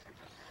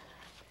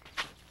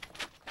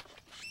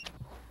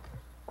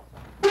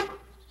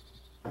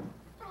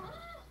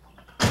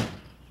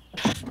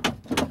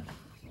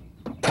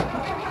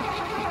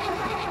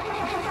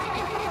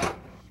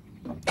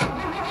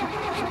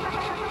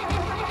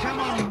 Come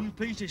on, you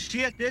piece of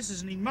shit. This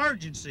is an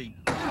emergency.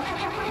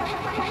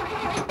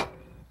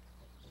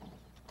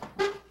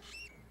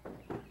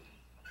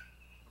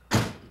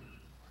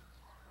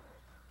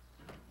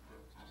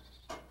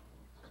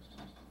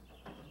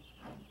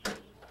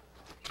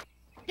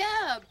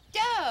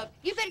 Dub,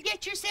 you better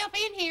get yourself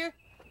in here.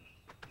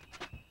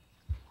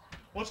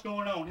 What's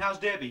going on? How's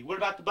Debbie? What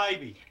about the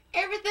baby?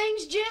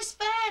 Everything's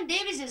just fine.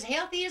 Debbie's as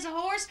healthy as a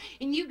horse,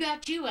 and you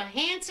got you a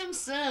handsome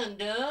son,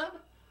 Dub.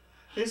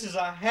 This is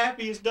the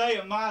happiest day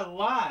of my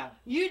life.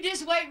 You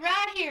just wait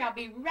right here. I'll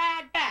be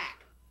right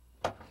back.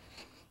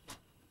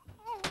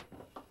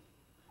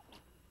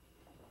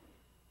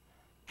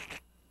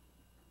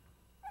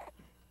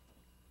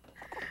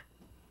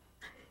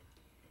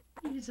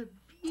 He's a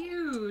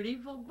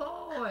beautiful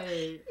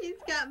boy. He's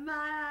got my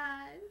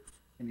eyes.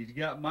 And he's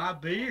got my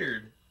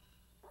beard.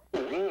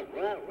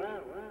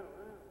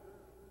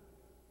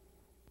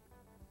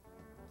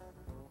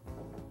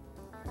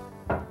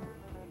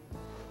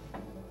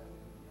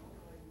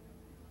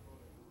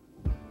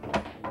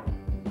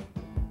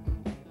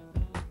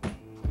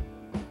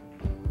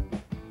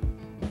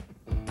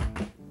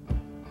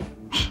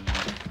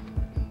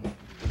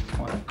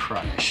 What a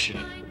crock of shit.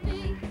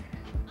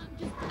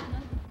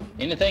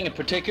 Anything in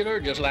particular, or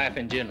just life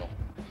in general?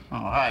 Oh,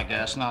 hi,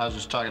 Gus. No, I was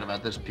just talking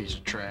about this piece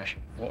of trash.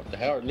 What, did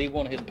Howard leave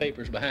one of his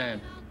papers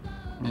behind?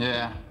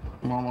 Yeah,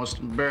 I'm almost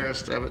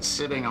embarrassed to have it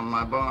sitting on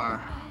my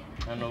bar.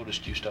 I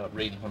noticed you stopped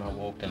reading when I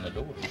walked in the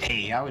door.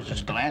 Hey, I was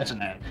just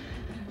glancing at it.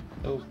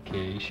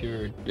 Okay,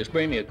 sure. Just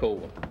bring me a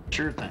cold one.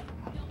 Sure thing.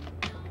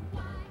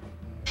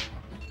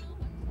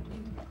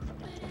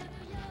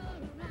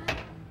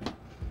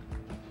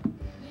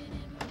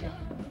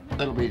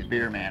 Little beat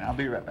beer, man. I'll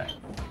be right back.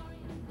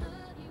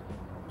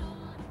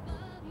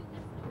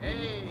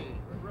 Hey,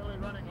 we're really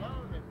running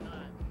low this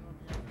time.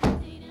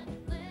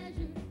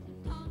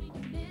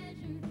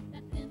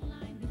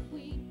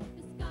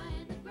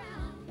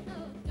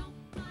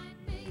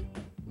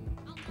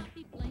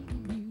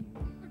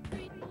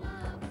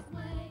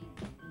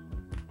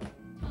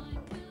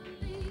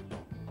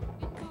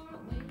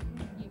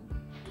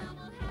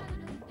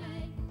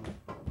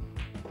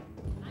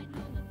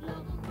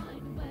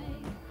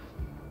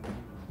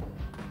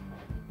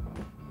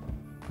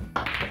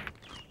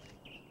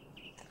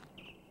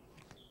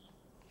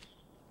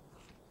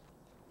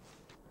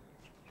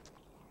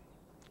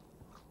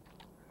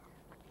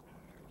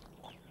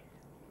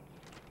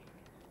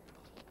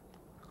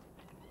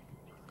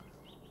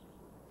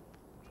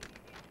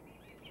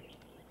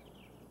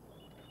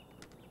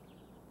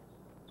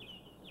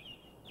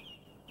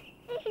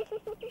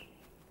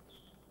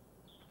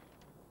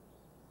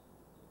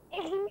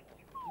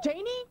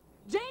 Janie?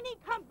 Janie,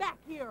 come back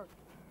here!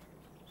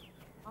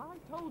 I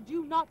told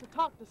you not to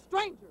talk to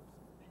strangers.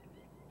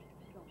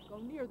 Don't go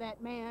near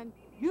that man.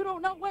 You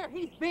don't know where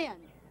he's been.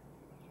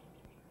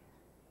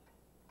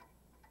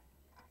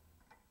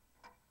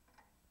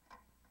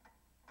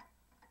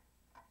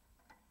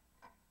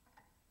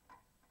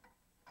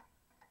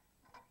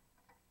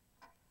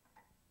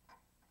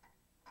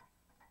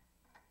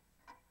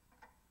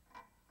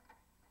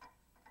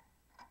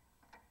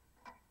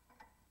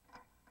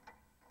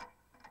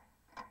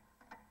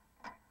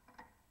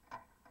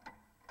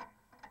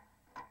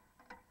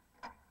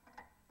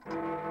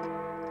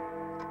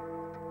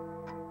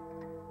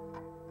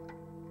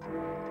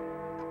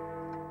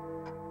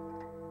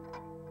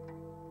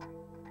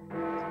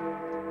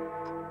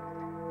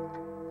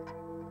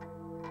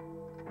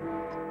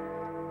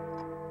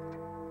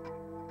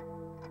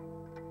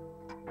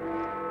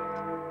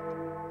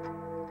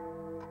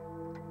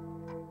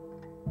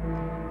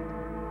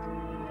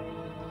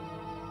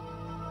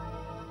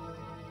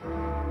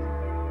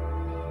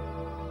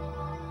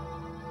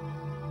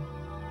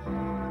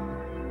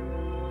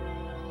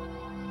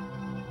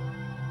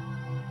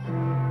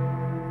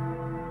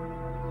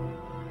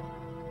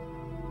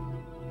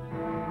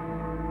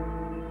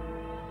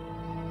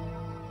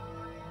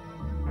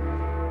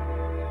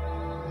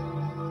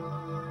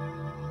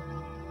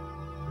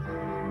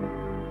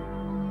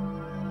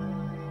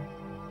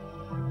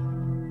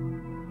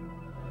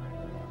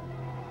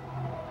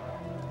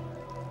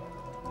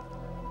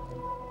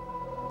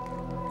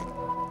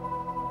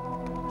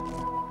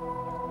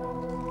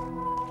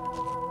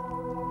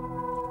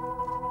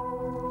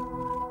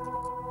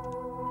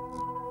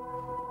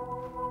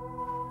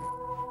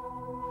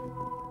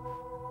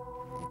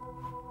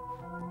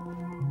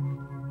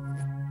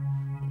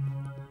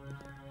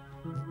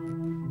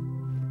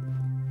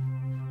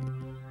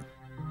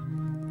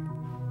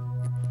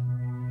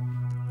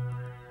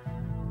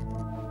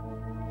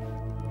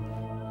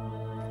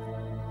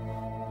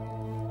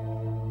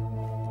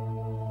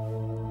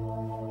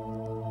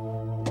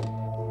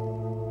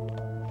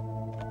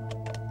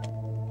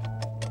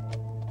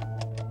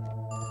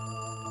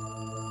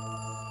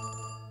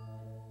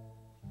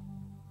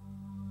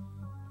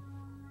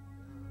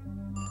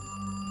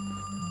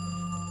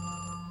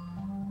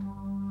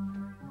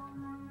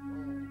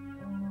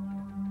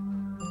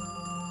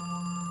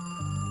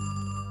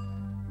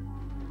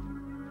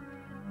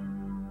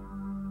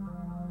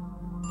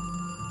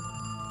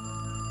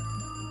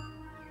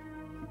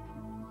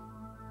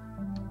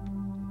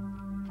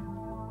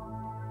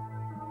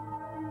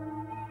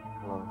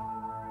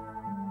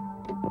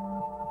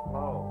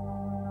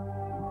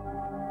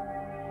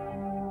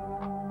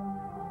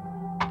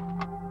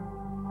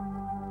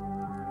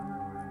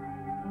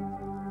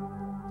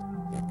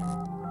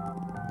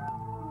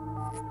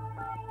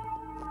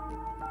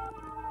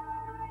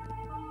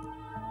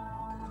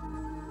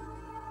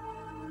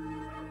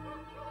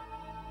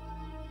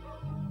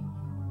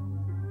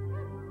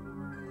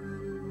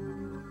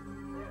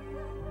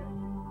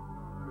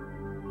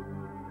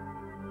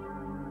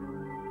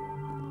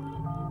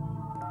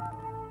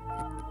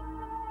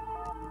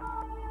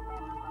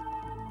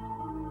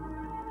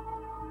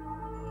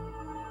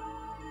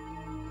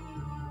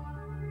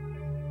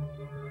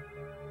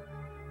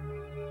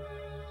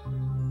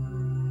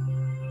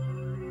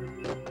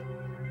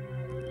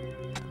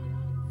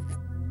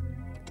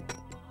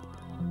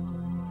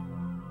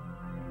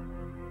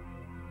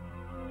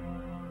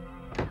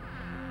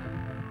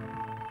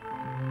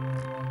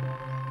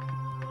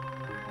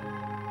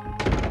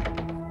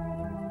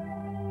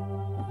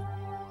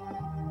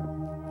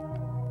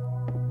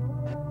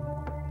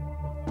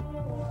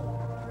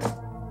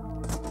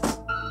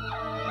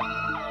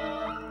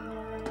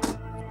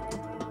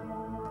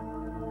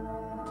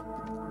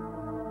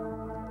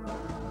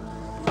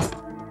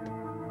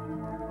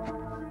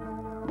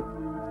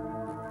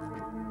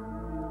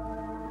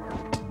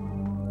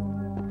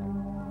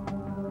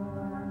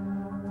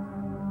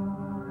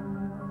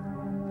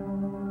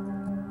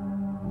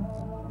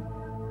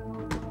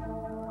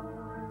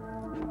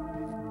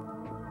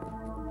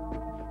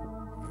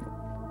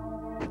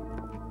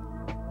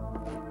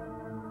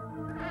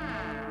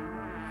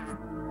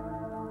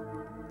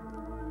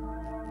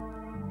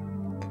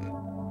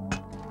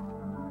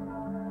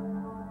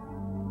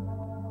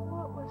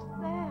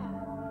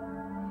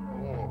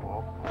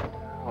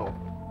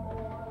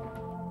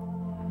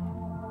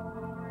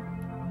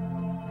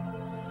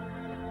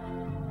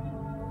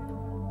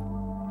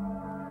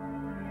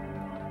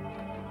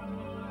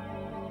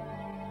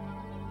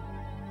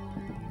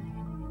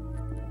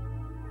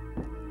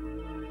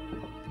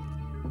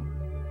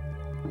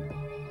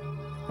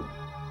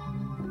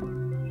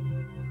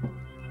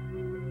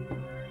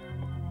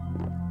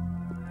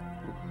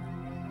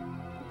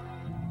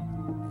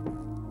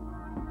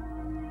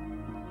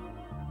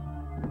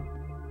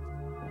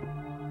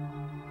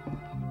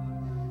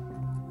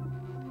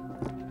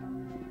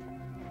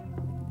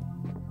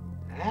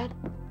 Dad?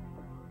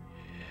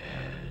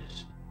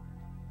 Yes.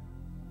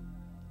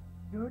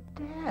 You're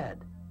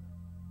Dad.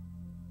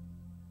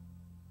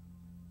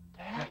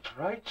 Dad? That's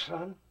right,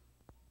 son.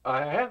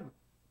 I am.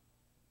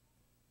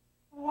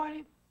 What are you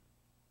doing?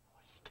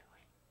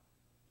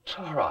 It's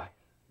all right.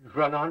 You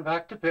run on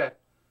back to bed.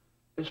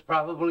 This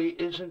probably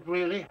isn't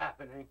really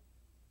happening.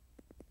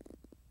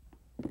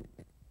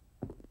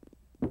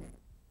 Guess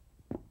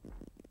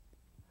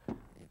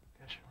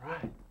you're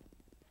right.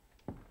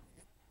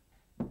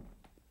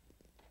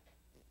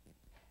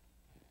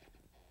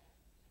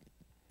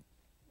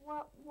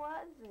 What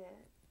was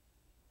it?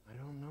 I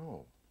don't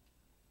know.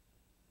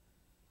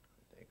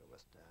 I think it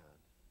was Dad.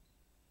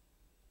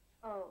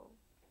 Oh.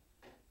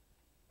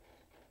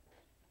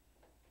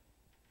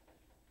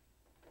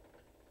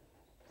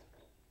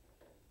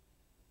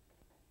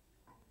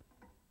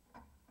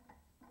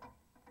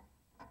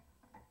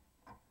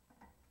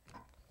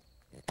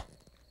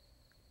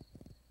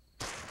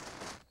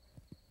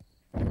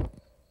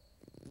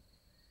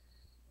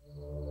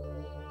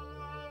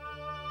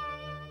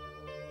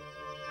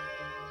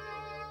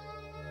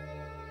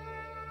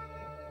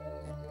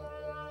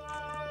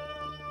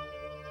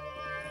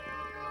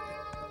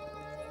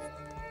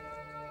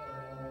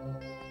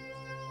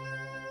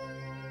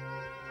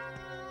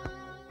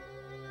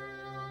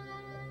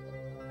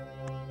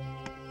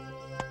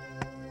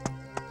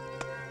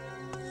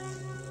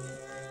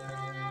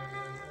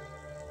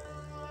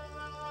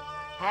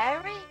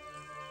 Harry?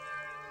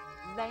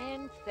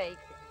 Land's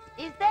sakes,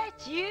 is that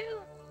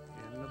you?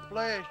 In the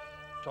flesh,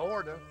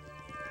 sorta.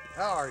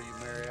 How are you,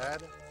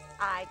 Marietta?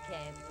 I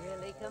can't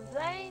really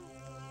complain.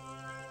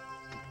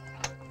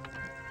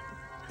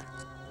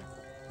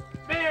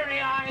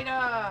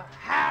 Marietta!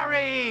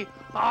 Harry!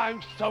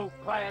 I'm so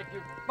glad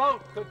you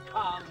both could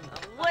come.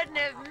 Wouldn't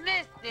have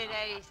missed it,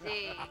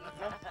 AC.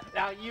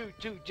 Now you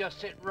two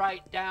just sit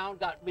right down.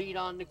 Got meat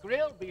on the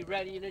grill. Be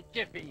ready in a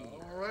jiffy.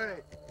 All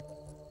right.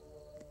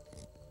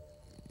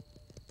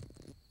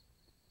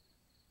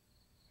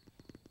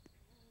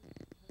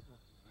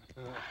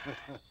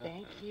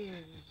 Thank you.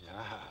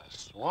 Yeah,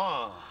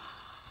 Swan.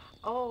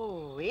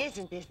 Oh,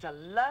 isn't this a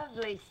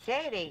lovely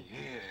setting?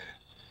 Yeah.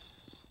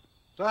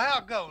 So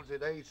how goes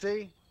it,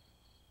 AC?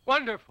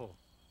 Wonderful.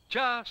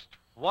 Just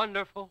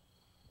wonderful.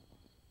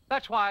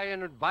 That's why I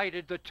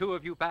invited the two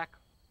of you back.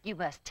 You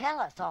must tell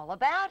us all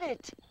about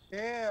it.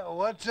 Yeah,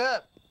 what's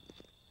up?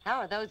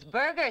 How are those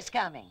burgers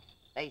coming?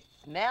 They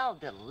smell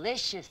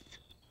delicious.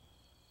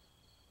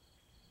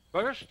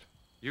 First,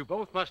 you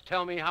both must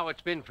tell me how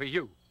it's been for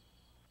you.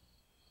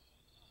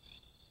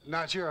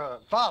 Not sure I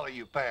follow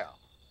you, pal.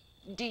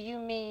 Do you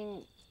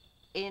mean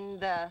in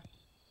the...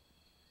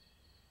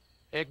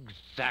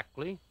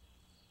 Exactly.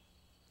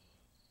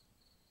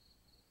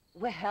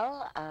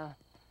 Well,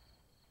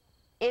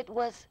 it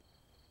was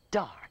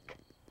dark.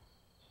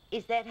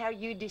 Is that how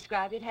you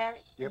describe it,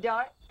 Harry? Yep.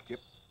 Dark? Yep.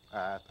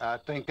 I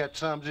think that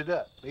sums it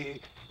up.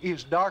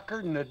 It's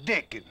darker than the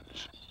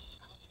Dickens.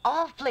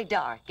 Awfully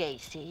dark,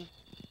 AC.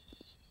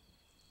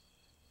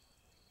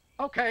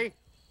 Okay.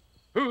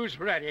 Who's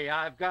ready?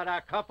 I've got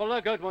a couple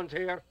of good ones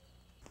here.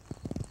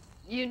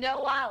 You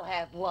know I'll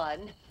have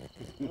one.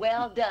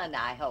 Well done,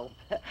 I hope.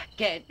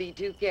 Can't be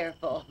too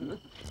careful.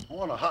 I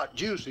want a hot,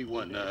 juicy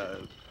one.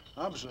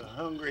 I'm so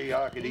hungry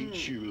I could eat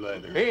shoe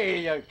leather.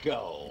 Here you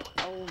go.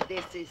 Oh,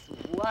 this is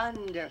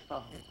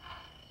wonderful.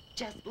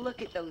 Just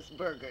look at those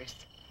burgers.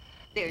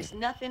 There's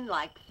nothing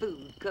like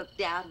food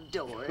cooked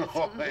outdoors.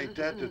 Oh, ain't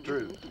that the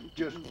truth?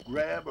 Just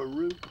grab a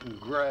root and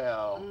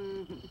growl.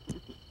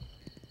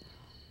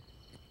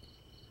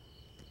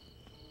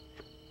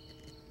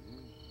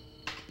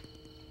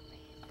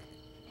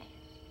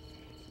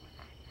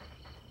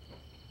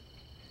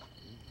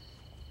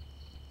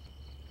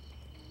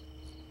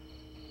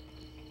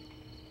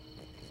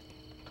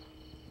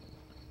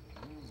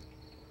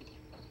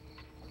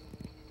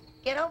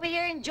 Get over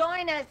here and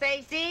join us,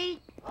 AC.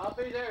 I'll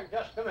be there in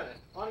just a minute.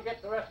 Want to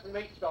get the rest of the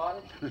meat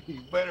started?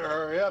 You better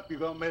hurry up. You're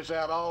gonna miss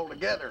out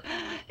altogether.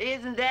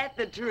 Isn't that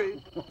the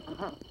truth?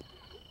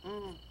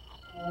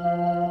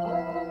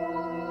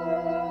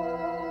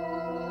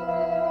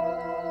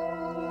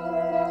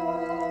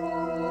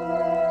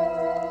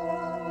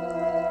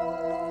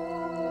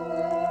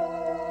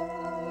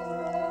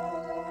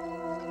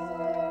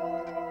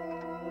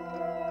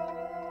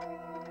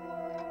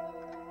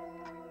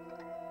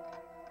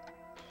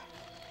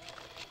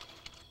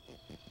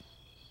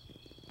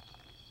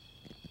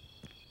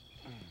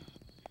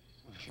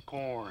 This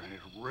corn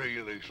is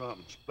really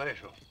something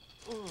special.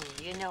 Ooh,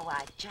 you know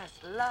I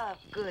just love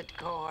good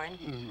corn.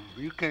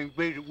 You can't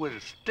beat it with a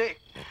stick.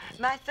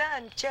 My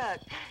son, Chuck,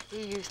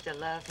 he used to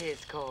love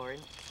his corn.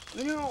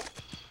 You know,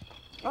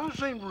 I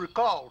seem to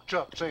recall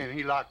Chuck saying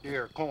he liked to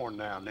hear corn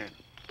now and then.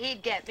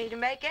 He'd get me to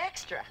make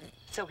extra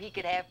so he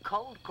could have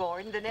cold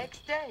corn the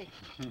next day.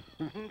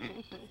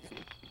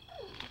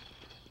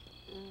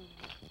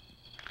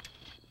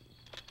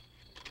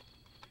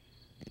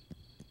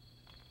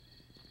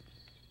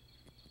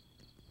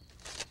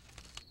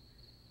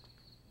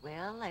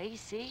 Well,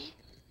 AC?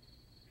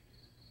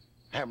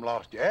 Haven't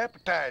lost your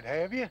appetite,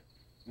 have you?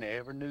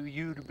 Never knew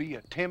you to be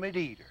a timid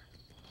eater.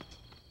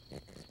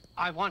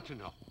 I want to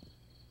know.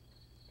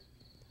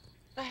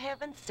 For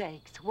heaven's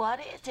sakes, what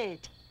is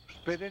it?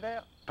 Spit it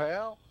out,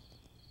 pal.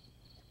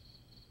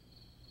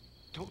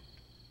 Don't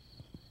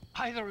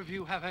either of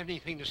you have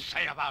anything to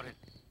say about it?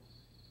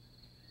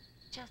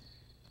 Just,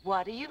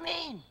 what do you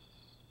mean?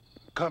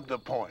 Come to the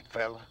point,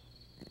 fella.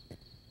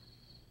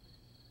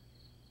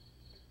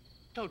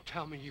 Don't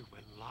tell me you've been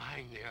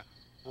lying there,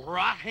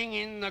 rotting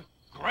in the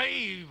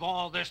grave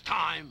all this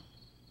time.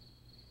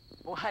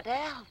 What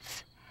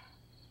else?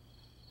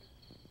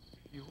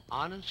 You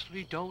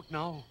honestly don't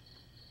know?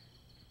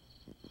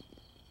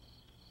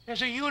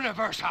 There's a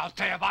universe out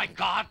there, by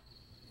God.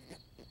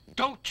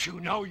 Don't you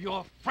know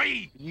you're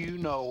free? You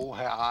know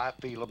how I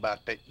feel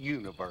about that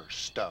universe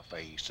stuff,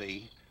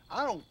 AC.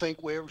 I don't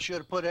think we ever should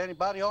have put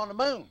anybody on the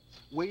moon.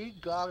 We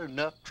got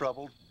enough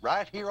trouble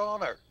right here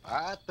on Earth.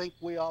 I think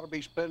we ought to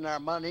be spending our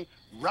money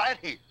right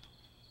here.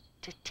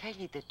 To tell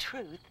you the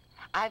truth,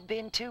 I've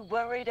been too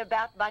worried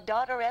about my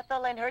daughter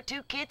Ethel and her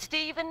 2 kids to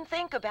even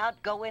think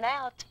about going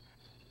out.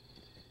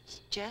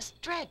 It's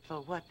just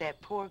dreadful what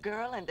that poor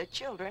girl and the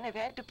children have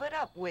had to put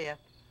up with.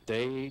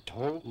 They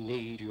don't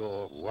need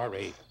your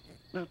worry.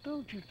 Now,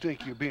 don't you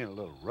think you're being a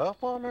little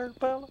rough on her,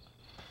 fella?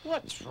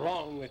 What's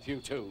wrong with you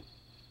two?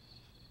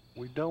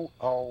 We don't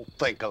all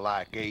think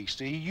alike,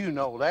 AC. You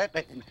know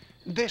that.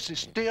 This is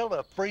still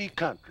a free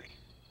country.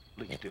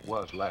 At least it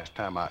was last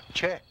time I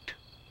checked.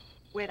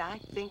 When I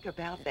think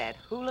about that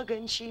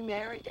hooligan she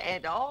married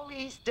and all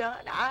he's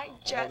done, I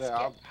just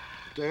get...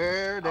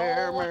 There,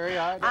 Mary,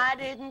 I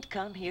didn't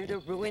come here to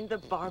ruin the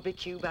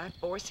barbecue by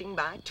forcing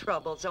my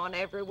troubles on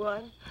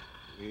everyone.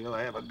 We'll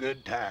have a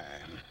good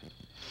time.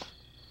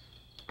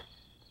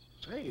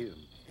 Say,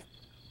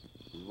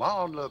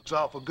 lawn looks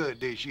awful good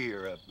this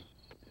year.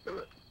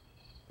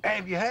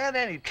 Have you had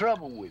any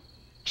trouble with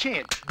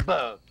chinch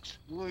bugs?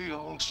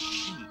 Well,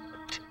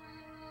 shit.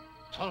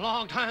 It's a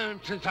long time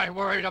since I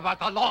worried about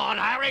the lawn,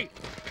 Harry.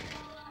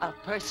 A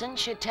person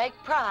should take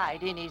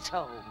pride in his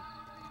home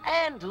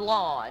and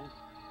lawn.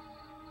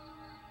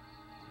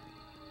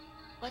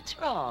 What's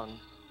wrong?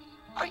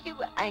 Are you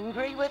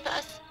angry with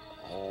us?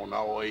 Oh,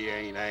 no, he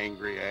ain't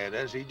angry at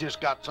us. He just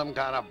got some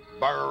kind of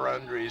burr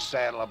under his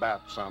saddle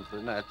about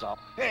something, that's all.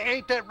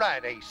 Ain't that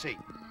right, AC?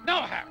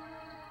 No, Harry.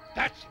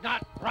 That's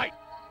not right.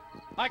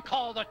 I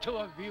called the 2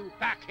 of you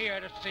back here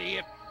to see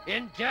if,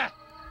 in death,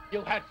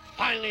 you had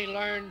finally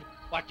learned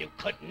what you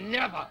could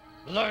never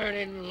learn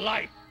in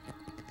life.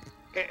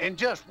 And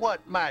just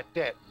what might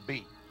that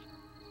be?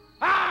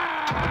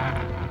 Ah!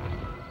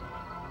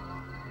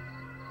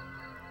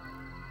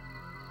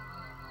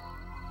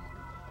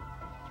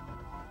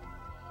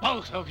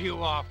 Both of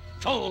you are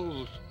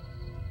fools.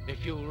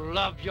 If you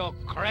love your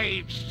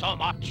graves so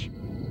much,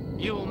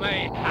 you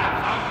may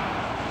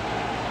have them.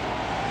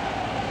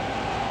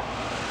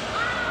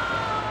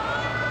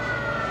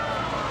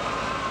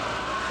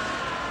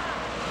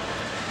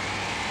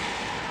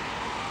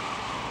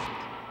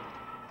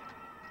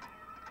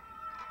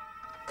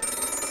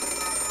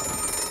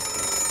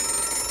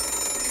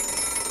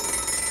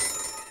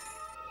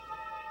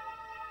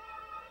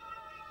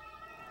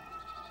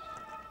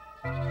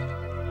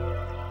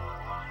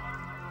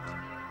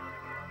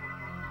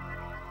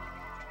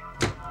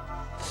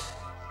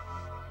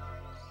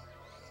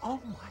 Oh,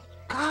 my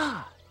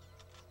God.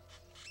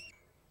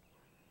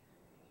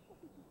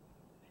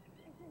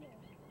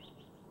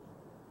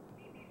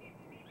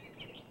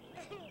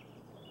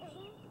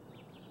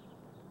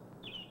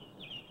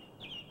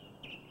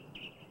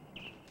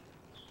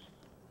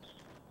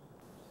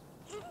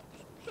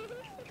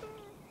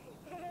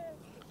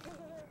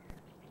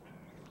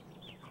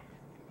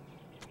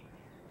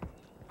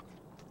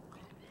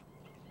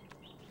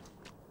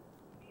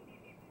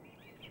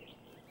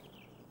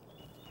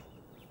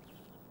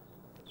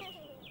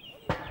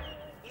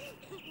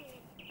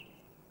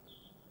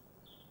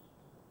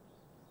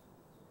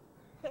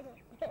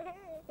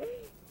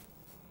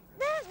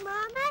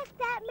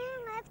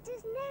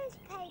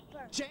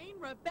 Jane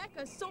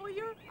Rebecca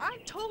Sawyer, I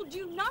told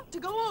you not to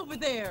go over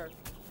there.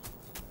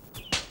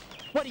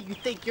 What do you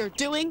think you're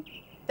doing?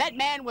 That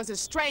man was a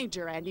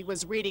stranger and he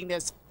was reading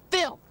this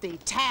filthy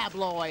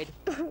tabloid.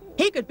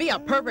 He could be a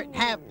pervert and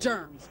have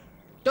germs.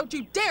 Don't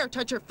you dare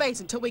touch your face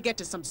until we get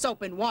to some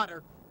soap and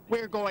water.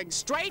 We're going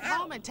straight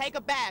home and take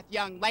a bath,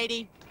 young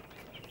lady.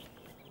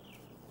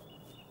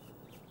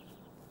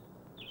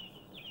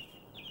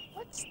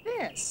 What's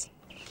this?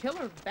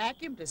 Killer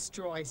vacuum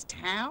destroys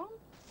town?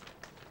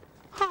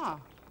 Huh.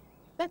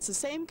 That's the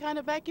same kind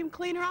of vacuum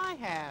cleaner I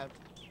have.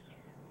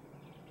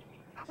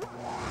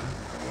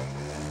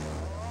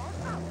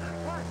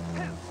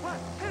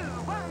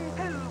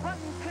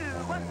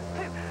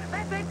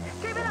 That's it.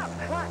 Keep it up.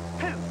 1,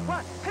 2,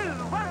 1, 2,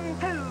 1,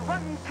 2,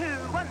 1, 2,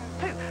 1,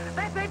 2.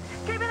 That's it.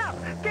 Keep it up.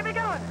 Keep it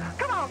going.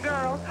 Come on,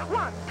 girls.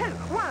 1, 2,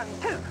 1,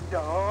 2.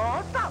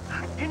 Don't stop.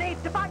 You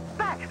need to fight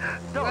back.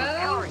 Those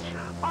cowards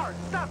are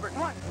stubborn.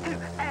 1, 2,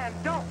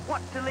 and don't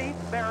want to leave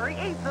very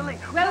easily.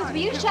 Rose, will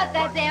you shut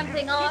that damn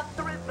thing off?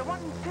 1,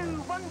 2,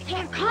 1, 2.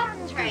 Can't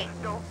concentrate.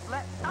 Don't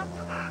let up.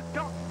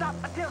 Don't stop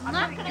until I'm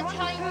not going to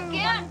tell you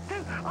again.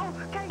 1,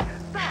 2. Okay,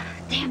 stop.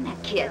 Damn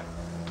that kid.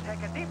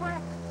 Take a deep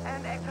breath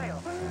and exhale.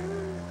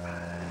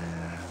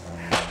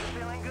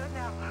 Feeling good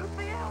now?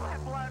 Feel that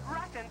blood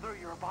rushing through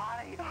your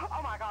body.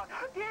 Oh my God,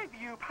 give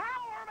you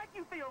power, make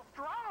you feel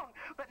strong.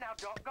 But now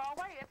don't go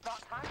away. It's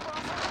not time for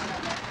a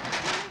moment.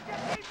 You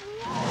just keep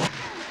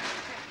walking.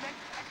 This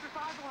next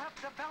exercise will help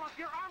develop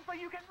your arms so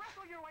you can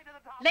wrestle your way to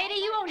the top. Lady,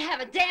 you won't have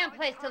a damn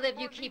place to live.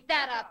 You keep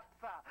that up.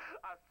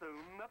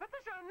 Assume the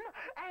position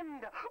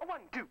and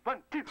 1, 2,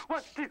 1, 2,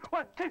 1, 2,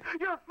 1, 2.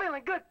 You're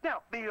feeling good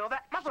now. Feel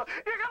that muscle.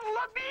 You're gonna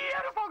look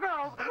beautiful,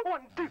 girls.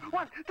 1, 2,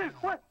 1, 2,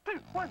 1, 2,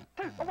 1,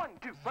 2, 1,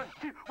 2, 1,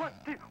 2, 1,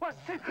 2, 1,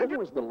 2. When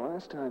was the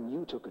last time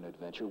you took an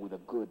adventure with a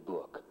good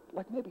book?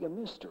 Like maybe a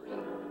mystery?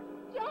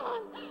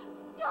 John!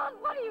 John,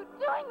 what are you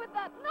doing with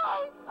that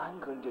knife? I'm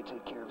going to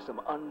take care of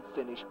some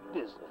unfinished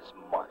business,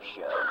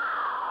 Marcia.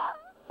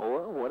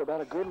 Or what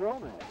about a good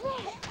romance? You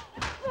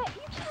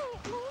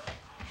can't move.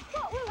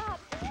 What will I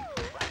do?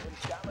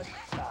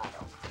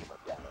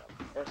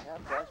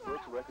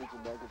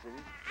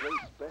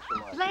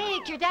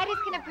 Blake, your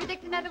daddy's gonna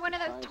predict another one of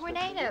those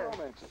tornadoes.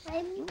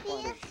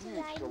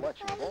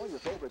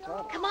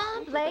 Come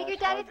on, Blake, your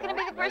daddy's gonna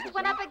be the first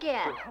one up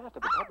again. For half of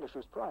the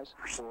publisher's price,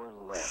 or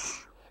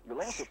less. You'll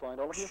also find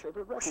all of your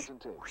favorite records and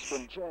tapes,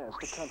 from jazz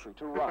to country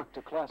to rock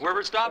to classic.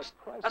 Wherever it stops,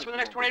 that's where the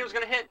next tornado's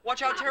gonna hit.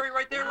 Watch out, Terry,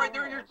 right there,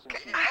 You're...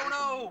 Oh,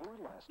 no!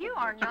 You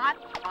are not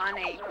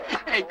funny.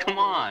 Hey, come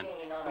on.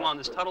 Come on,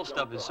 this Tuttle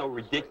stuff is so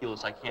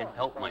ridiculous I can't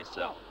help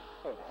myself.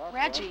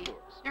 Reggie,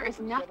 there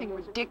is nothing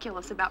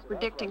ridiculous about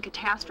predicting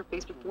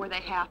catastrophes before they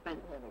happen.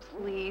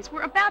 Please,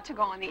 we're about to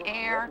go on the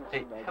air.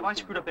 Hey, have I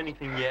screwed up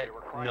anything yet?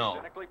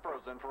 No.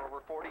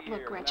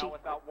 Look, Reggie,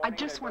 I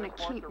just want to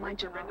keep my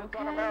job,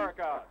 okay?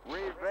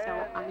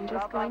 So I'm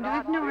just going to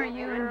ignore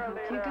you and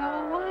hope you go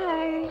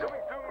away.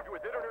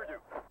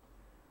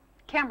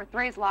 Camera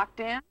 3's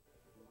locked in.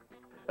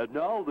 And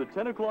now, the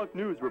 10 o'clock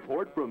news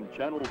report from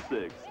Channel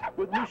 6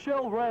 with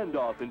Michelle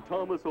Randolph and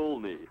Thomas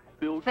Olney.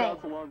 Faye,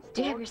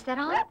 do you have your set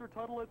on?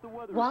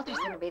 Walter's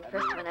going to be the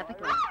first one up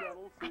again.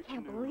 I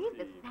can't believe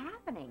this is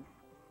happening.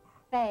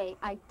 Faye,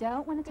 I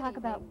don't want to talk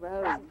about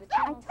Rose.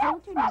 I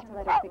told you not to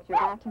let her fix your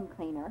vacuum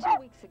cleaner. 2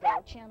 weeks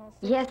ago, Channel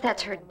 6... Yes,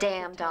 that's her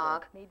damn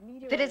dog.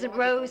 If it isn't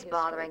Rose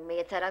bothering me,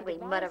 it's that ugly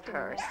mutt of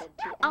hers.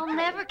 I'll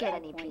never get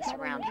any peace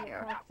around here.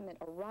 Approximate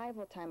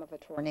arrival time of a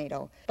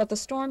tornado, but the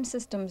storm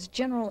system's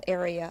general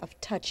area of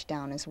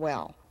touchdown as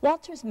well.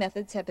 Walter's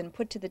methods have been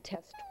put to the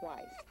test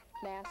twice.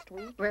 Last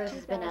week, Rose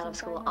has been out of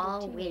school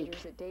all week.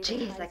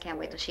 Jeez, I can't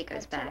wait till she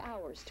goes back.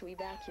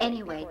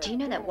 Anyway, do you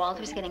know that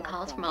Walter's getting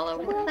calls from all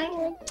over the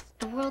place?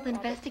 The World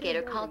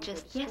Investigator called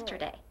just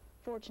yesterday.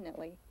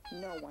 Fortunately,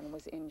 no one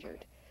was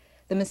injured.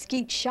 The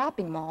Mesquite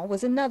Shopping Mall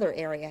was another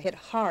area hit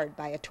hard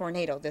by a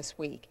tornado this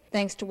week.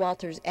 Thanks to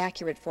Walter's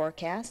accurate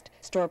forecast,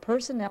 store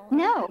personnel...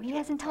 No, he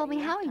hasn't told me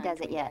how he does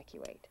it yet.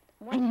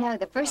 I know,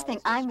 the first thing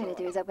I'm going to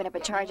do is open up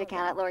a charge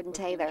account at Lord &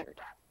 Taylor.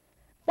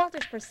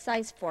 Walter's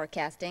precise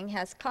forecasting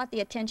has caught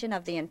the attention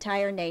of the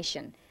entire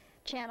nation.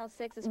 Channel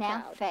 6 is now,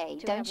 proud Faye,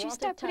 to don't have you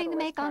start putting the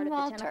make on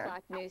Walter.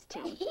 News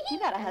team. You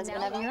got a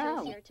husband of your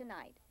own.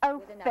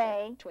 Oh,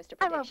 Faye,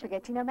 I won't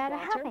forget you no matter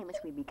how famous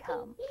we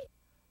become.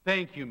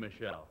 Thank you,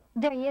 Michelle.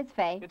 There he is,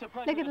 Faye. Look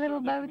at the little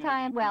bow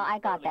tie. Well, I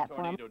got that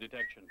for him.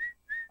 Detection.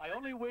 I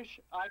only wish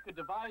I could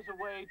devise a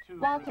way to...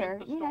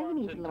 Walter, you know,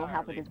 he needs a little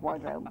help with his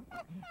wardrobe.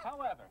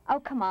 However, oh,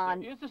 come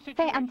on.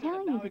 Faye, I'm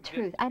telling you the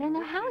truth. I don't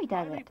know how he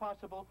does it.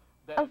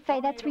 Oh, Faye,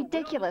 that's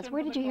ridiculous.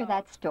 Where did you hear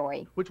that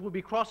story? Which will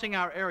be crossing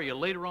our area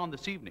later on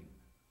this evening.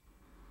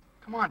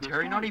 Come on,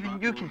 Terry, not even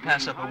you can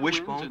pass up a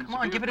wishbone. Come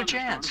on, give it a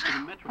chance.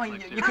 Oh,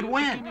 you could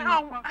win.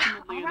 All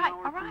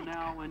right.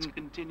 Now and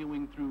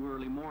continuing through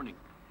early morning.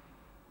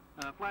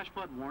 Flash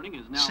flood warning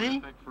is now See? in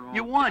effect for all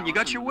You won. You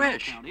got towns your and rural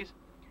wish. counties.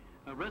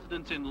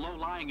 Residents in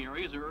low-lying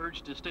areas are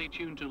urged to stay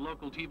tuned to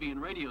local TV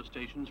and radio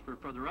stations for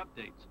further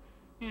updates,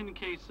 in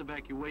case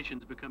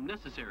evacuations become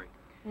necessary.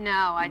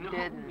 No, I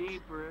didn't. No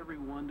need for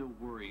everyone to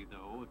worry,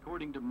 though.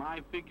 According to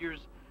my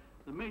figures,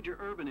 the major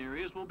urban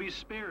areas will be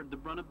spared the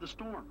brunt of the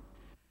storm.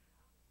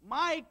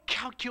 My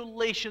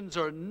calculations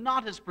are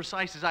not as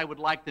precise as I would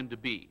like them to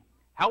be.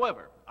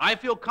 However, I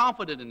feel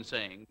confident in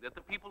saying that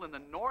the people in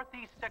the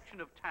northeast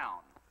section of town,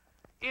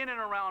 in and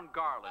around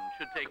Garland,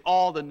 should take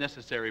all the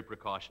necessary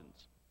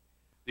precautions.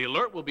 The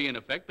alert will be in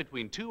effect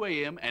between 2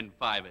 a.m. and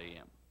 5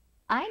 a.m.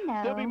 I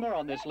know. There'll be more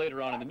on this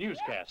later on in the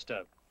newscast.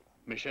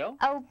 Michelle?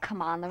 Oh,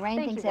 come on. Lorraine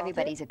Thank thinks you,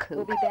 everybody's a kook.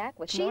 We'll be back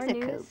with She's more a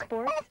news, kook.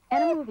 sports,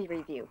 and a movie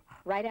review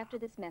right after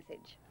this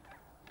message.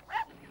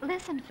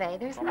 Listen, Faye,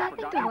 there's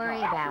nothing to worry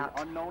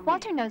about.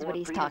 Walter knows what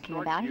he's talking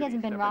about. He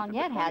hasn't been wrong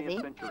yet, has he?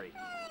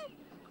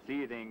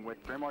 Seething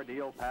with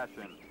primordial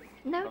passion.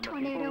 No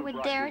tornado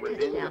would dare touch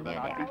down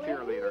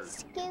there.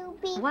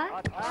 Scooby.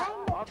 What?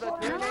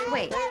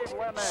 Wait,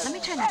 let me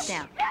turn this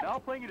down.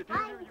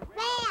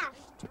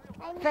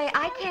 Faye,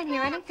 I can't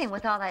hear anything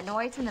with all that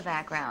noise in the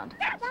background.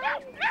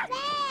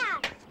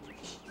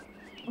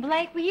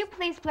 Blake, will you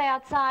please play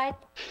outside?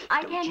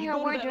 I can't hear a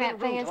word your Aunt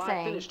Faye is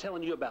saying. I finished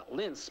telling you about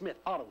Lynn Smith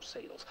Auto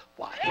Sales.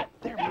 Why, heck,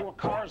 there are more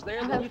cars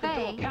there than you can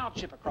throw a cow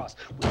chip across.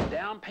 With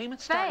down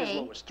payment start as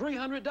low as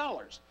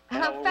 $300.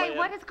 Hello, Faye,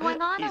 what is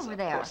going on over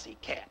there? He's a pussy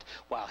cat.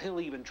 While he'll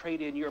even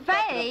trade in your Faye?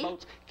 bucket of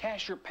boats,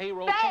 cash your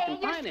payroll check,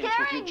 and finance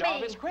with your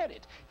job as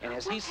credit. And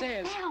as he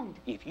says,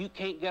 if you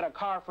can't get a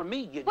car from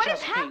me, you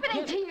just can't get it.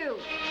 What is happening to you?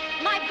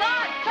 My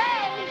God,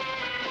 Faye!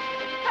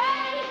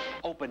 Faye!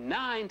 Open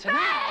 9 to 9.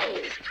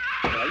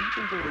 Now you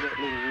can go to that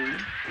little room.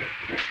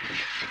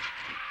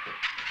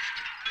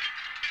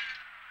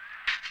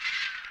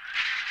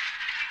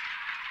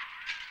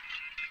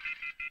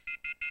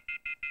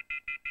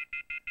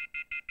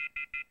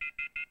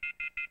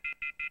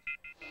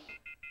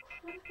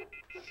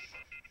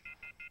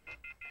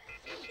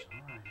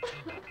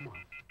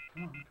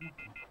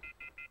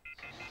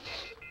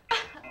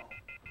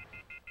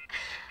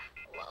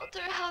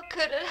 Walter, how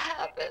could it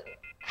happen?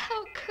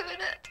 How could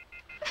it?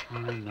 I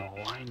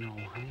know,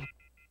 honey.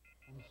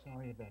 I'm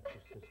sorry about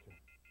your sister.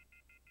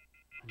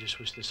 I just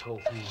wish this whole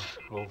thing was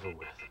over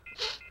with.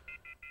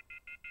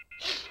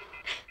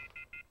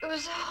 It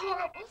was a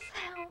horrible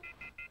sound.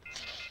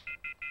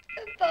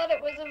 I thought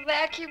it was a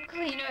vacuum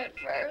cleaner at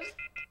first.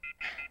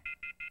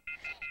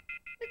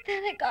 But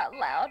then it got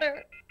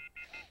louder.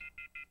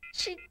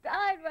 She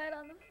died right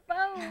on the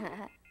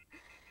phone.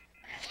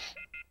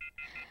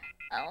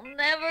 I'll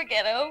never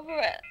get over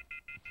it.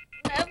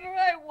 Never,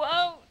 I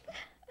won't.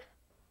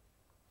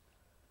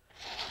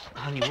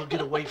 Honey, we'll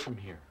get away from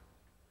here.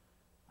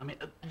 I mean,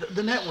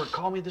 the network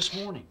called me this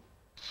morning.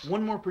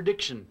 One more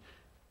prediction,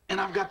 and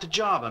I've got the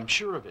job, I'm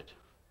sure of it.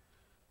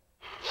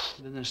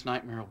 Then this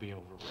nightmare will be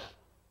over with.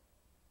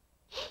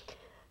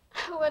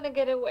 I want to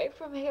get away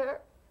from here.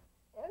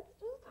 It's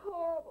just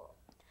horrible.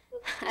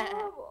 It's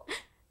horrible.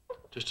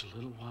 Just a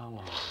little while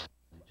longer.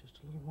 Just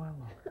a little while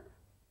longer.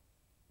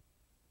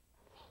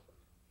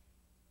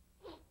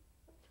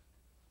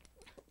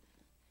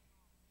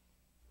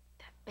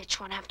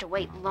 Bitch won't have to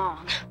wait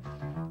long.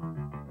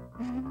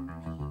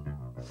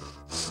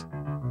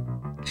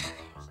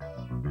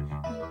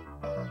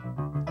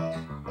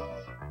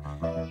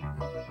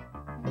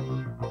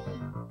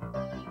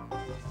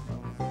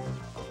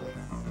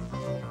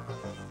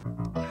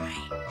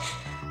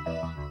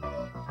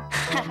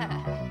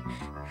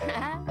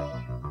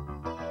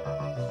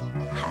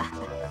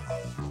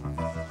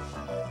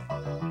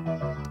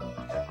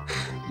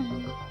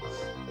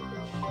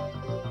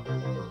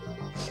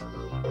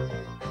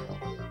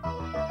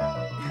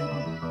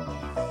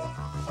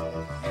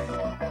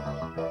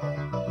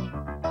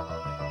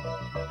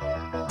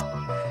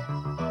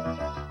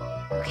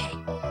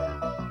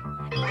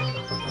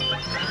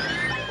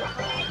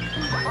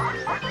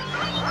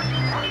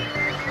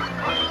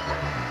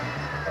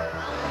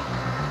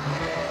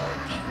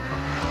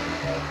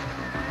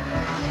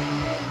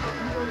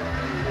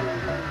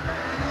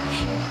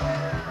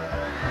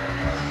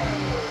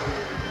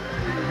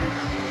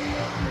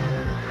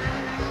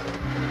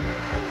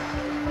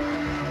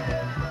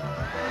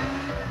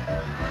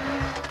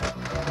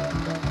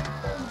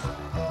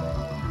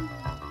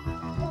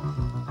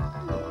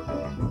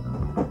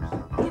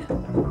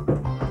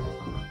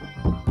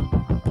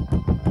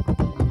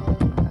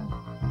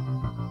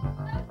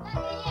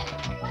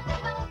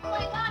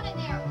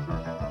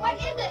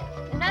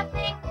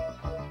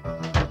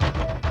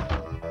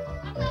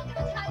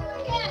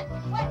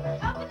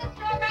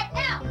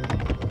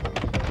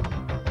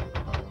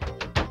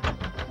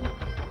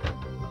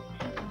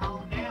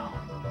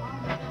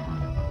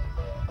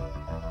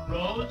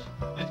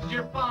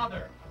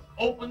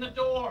 Open the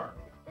door.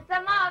 It's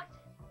unlocked.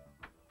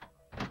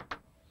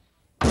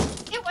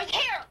 It was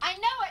here. I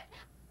know it.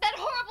 That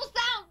horrible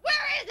sound.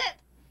 Where is it?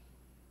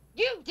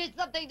 You did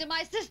something to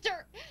my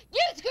sister.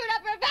 You screwed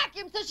up her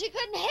vacuum so she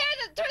couldn't hear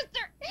the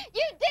twister.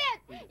 You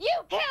did.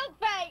 You killed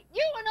Faye.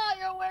 You and all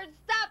your weird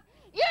stuff.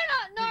 You're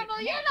not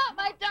normal. You're not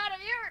my daughter.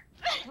 You're...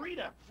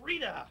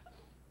 Frida.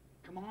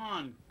 Come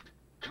on.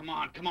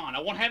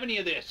 I won't have any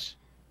of this.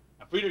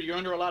 Now, Frida, you're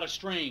under a lot of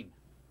strain.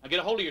 Now get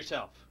a hold of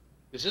yourself.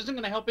 This isn't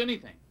going to help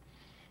anything.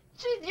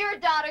 She's your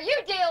daughter. You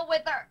deal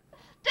with her.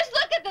 Just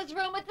look at this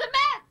room. It's a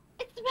mess.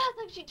 It smells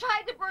like she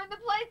tried to burn the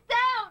place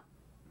down.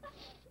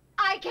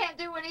 I can't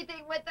do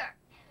anything with her.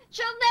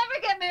 She'll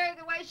never get married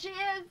the way she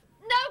is.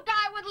 No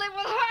guy would live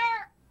with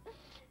her.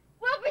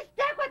 We'll be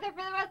stuck with her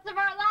for the rest of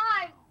our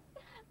lives.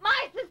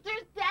 My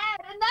sister's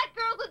dead, and that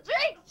girl's a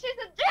jinx. She's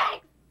a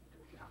jinx.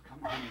 Now,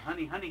 come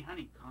on,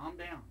 honey, calm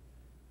down.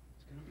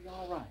 It's going to be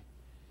all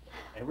right.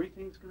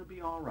 Everything's going to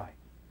be all right.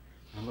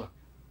 Now, look,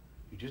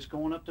 you're just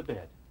going up to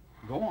bed.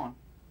 Go on.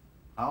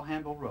 I'll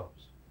handle Rose.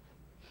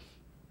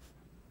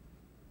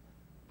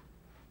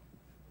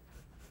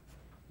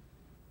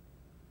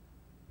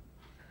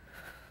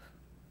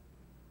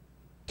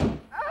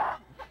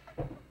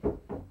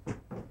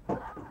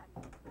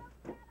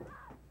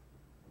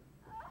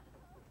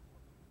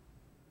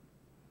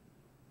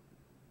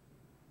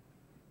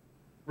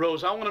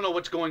 Rose, I want to know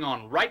what's going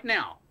on right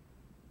now.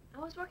 I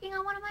was working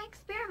on one of my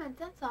experiments,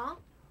 that's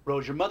all.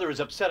 Rose, your mother is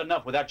upset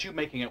enough without you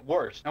making it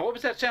worse. Now, what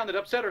was that sound that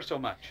upset her so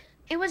much?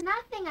 It was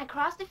nothing. I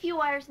crossed a few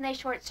wires and they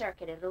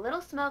short-circuited. A little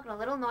smoke and a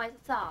little noise,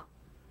 that's all.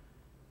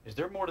 Is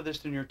there more to this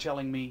than you're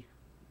telling me?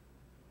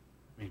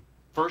 I mean,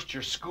 first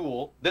your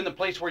school, then the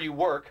place where you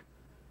work.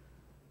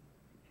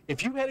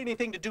 If you had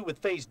anything to do with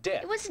Faye's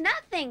death... It was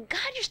nothing. God,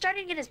 you're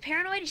starting to get as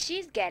paranoid as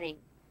she's getting.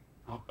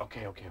 Oh,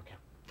 okay.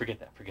 Forget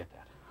that.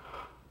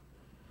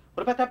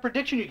 What about that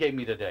prediction you gave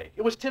me today?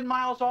 It was 10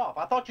 miles off.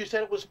 I thought you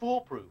said it was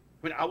foolproof.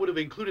 I mean, I would have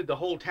included the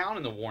whole town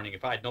in the warning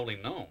if I had only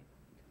known.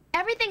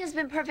 Everything has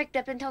been perfect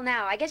up until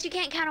now. I guess you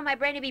can't count on my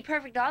brain to be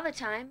perfect all the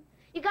time.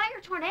 You got your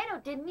tornado,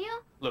 didn't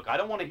you? Look, I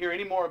don't want to hear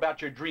any more about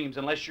your dreams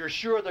unless you're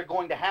sure they're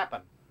going to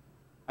happen.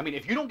 I mean,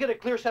 if you don't get a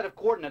clear set of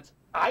coordinates,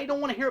 I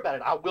don't want to hear about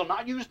it. I will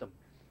not use them.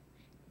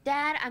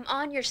 Dad, I'm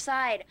on your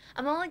side.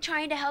 I'm only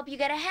trying to help you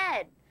get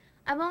ahead.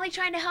 I'm only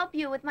trying to help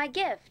you with my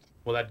gift.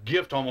 Well, that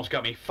gift almost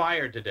got me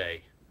fired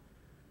today.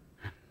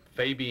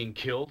 Faye being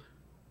killed?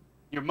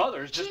 Your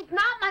mother's just... She's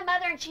not my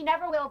mother and she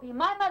never will be.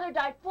 My mother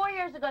died 4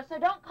 years ago, so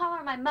don't call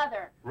her my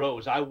mother.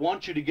 Rose, I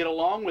want you to get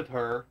along with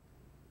her.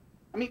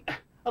 I mean,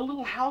 a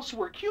little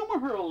housework. Humor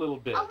her a little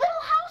bit. A little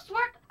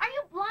housework? Are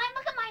you blind?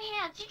 Look at my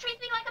hands. She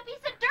treats me like a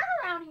piece of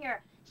dirt around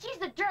here. She's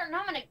the dirt and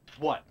I'm gonna...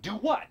 What? Do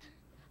what?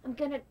 I'm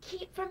gonna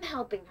keep from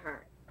helping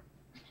her.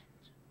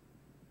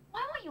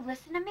 Why won't you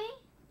listen to me?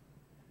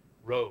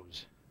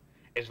 Rose,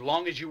 as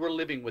long as you are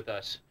living with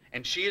us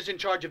and she is in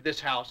charge of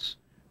this house,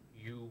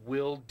 you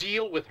will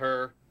deal with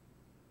her,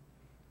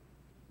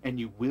 and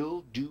you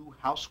will do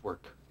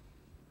housework.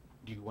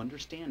 Do you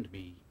understand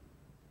me?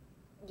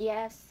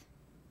 Yes.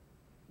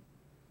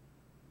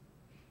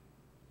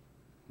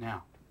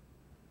 Now,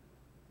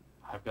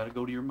 I've got to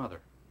go to your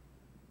mother.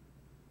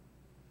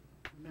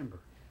 Remember,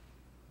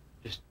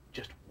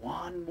 just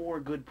one more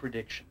good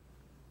prediction,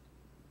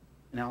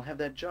 and I'll have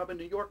that job in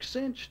New York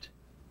cinched.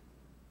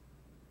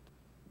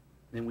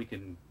 Then we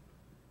can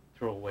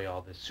throw away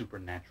all this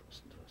supernatural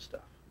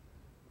stuff.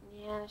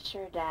 Yeah,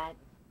 sure, Dad.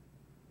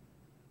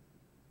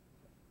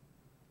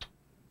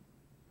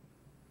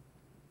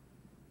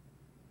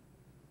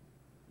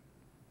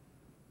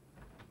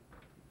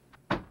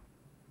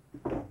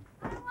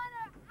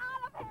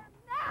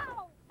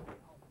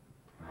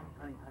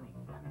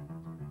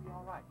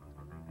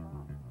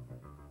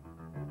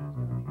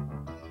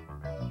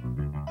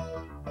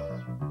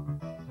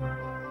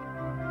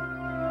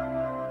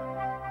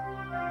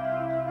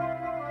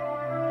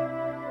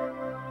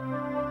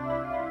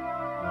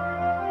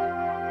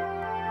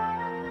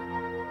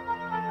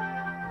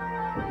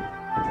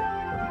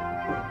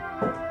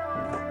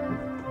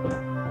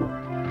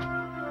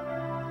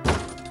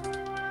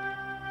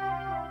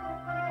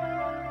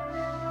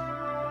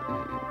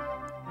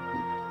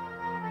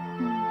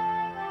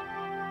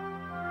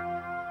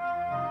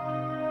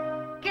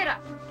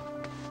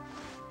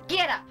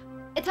 Get up.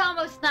 It's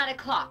almost 9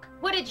 o'clock.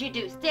 What did you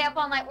do? Stay up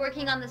all night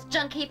working on this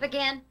junk heap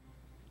again?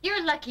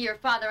 You're lucky your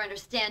father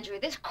understands you.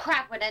 This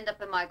crap would end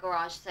up in my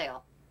garage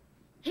sale.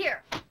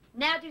 Here,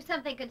 now do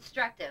something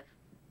constructive.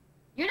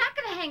 You're not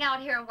going to hang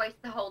out here and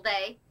waste the whole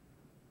day.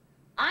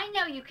 I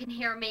know you can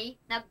hear me.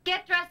 Now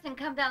get dressed and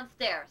come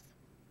downstairs.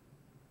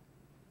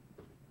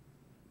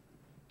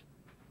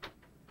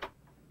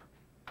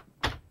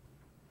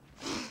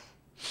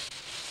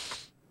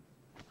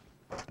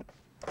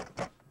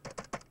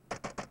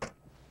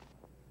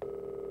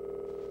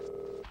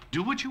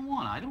 Do what you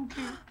want. I don't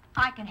care.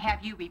 I can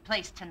have you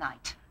replaced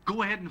tonight.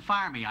 Go ahead and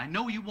fire me. I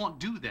know you won't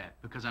do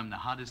that because I'm the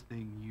hottest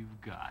thing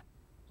you've got.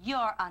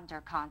 You're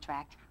under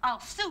contract. I'll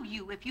sue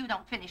you if you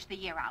don't finish the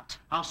year out.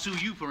 I'll sue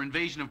you for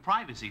invasion of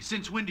privacy.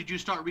 Since when did you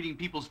start reading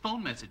people's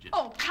phone messages?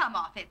 Oh, come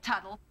off it,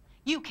 Tuttle.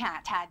 You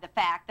can't hide the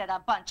fact that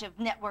a bunch of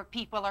network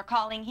people are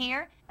calling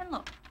here. And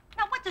look,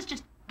 now what does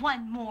just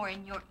one more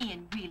and you're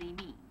in really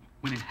mean?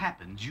 When it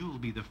happens, you'll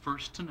be the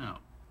first to know.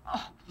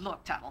 Oh,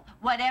 look, Tuttle,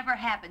 whatever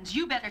happens,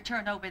 you better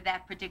turn over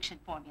that prediction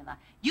formula.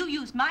 You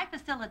used my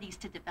facilities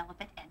to develop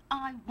it, and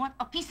I want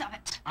a piece of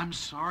it. I'm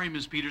sorry,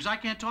 Miss Peters. I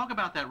can't talk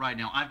about that right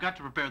now. I've got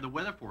to prepare the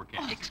weather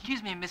forecast.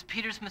 Excuse me, Miss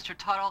Peters, Mr.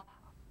 Tuttle.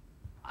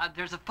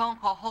 There's a phone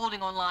call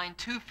holding on line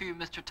 2 for you,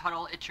 Mr.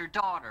 Tuttle. It's your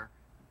daughter.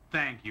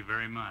 Thank you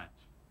very much.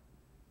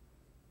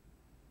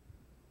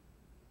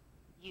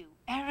 You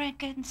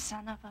arrogant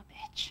son of a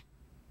bitch.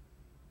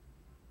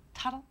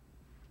 Tuttle,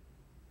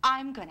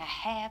 I'm gonna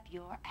have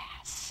your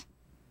ass.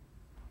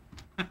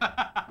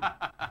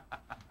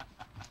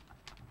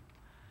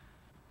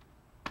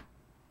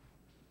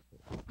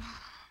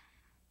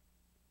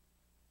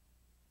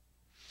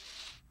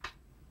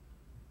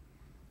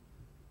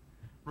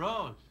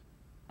 Rose,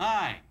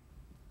 hi.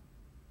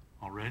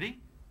 Already?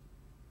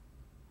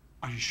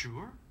 Are you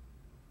sure?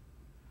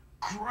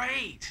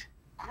 Great,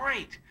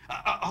 great.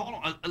 Hold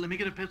on, let me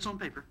get a pencil and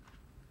paper.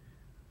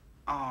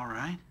 All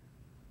right.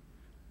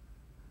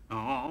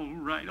 All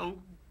right, oh,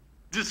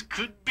 this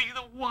could be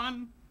the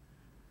one.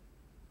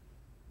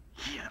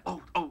 Yeah,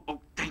 oh,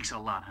 thanks a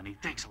lot, honey,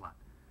 thanks a lot.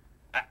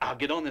 I'll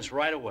get on this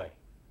right away.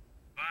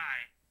 Bye.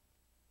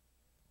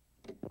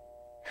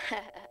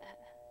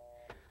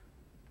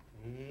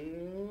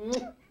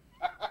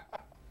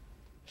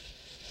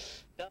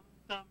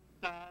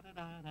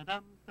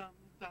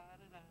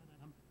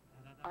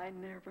 I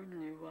never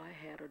knew I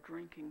had a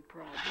drinking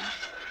problem.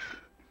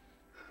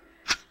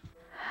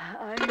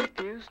 I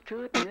refused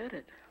to admit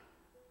it.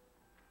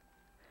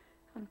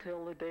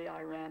 Until the day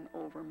I ran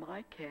over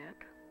my cat.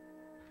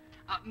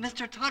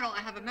 Mr. Tuttle, I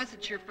have a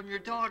message here from your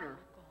daughter.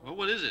 Well,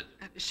 what is it?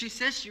 She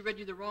says she read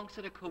you the wrong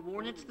set of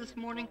coordinates this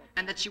morning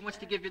and that she wants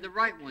to give you the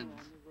right ones.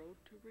 On the road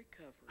to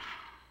recovery.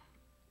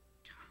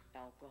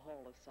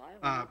 Alcohol Asylum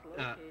is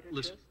located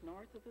listen, just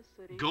north of the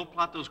city. Go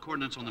plot those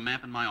coordinates on the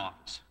map in my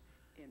office.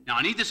 Now,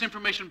 I need this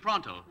information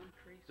pronto.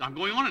 I'm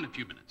going on in a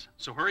few minutes,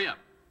 so hurry up.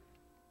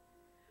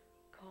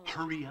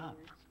 Hurry up.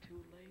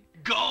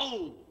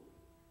 Go!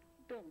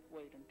 Don't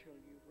wait until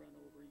you run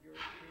over your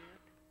cat.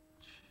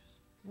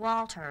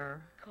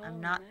 Walter, I'm Call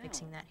not now.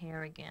 fixing that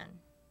hair again.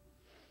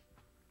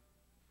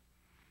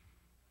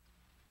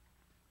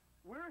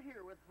 We're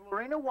here with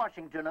Florina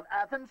Washington of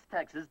Athens,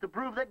 Texas, to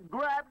prove that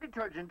Grab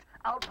detergent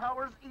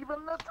outpowers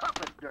even the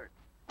toughest dirt.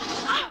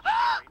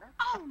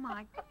 Oh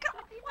my God!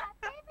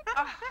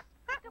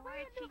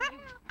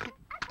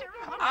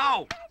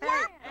 Ow!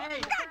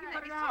 Hey,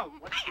 cut it out!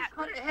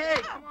 Cut it,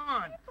 hey, come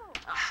on!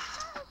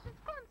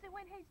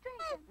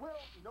 Well,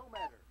 no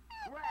matter.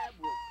 Grab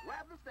will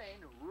grab the stain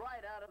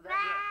right out of that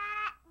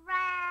dirt.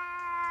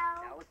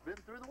 Now it's been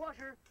through the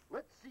washer.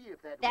 Let's see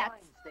if that That's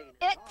wine stain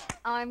is it. gone.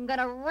 I'm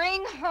gonna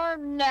wring her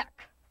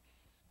neck.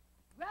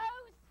 Rose,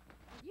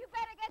 you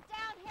better get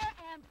down here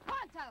and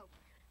pronto.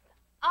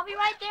 I'll be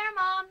right there,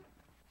 Mom.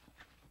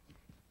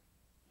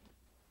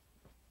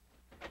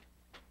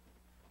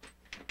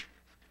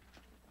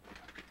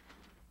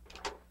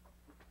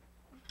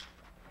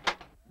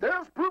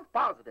 There's proof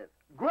positive.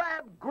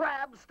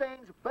 Grab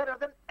stains better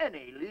than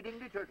any leading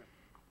detergent.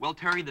 Well,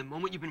 Terry, the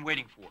moment you've been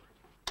waiting for.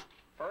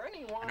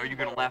 I know you're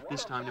going to laugh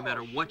this time no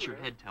matter what your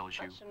head tells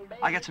you.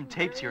 I got some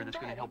tapes here that's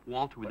going to help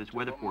Walter with his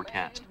weather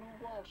forecast.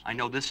 I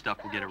know this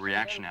stuff will get a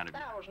reaction out of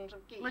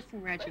you.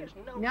 Listen, Reggie,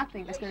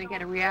 nothing is going to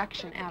get a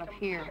reaction out of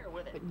here.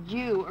 But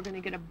you are going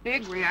to get a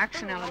big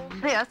reaction out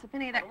of this if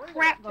any of that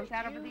crap goes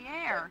out over the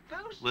air.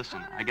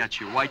 Listen, I got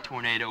your white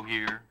tornado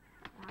here.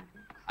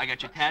 I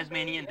got your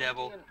Tasmanian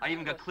devil. I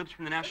even got clips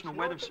from the National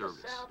Weather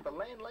Service. The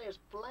land lays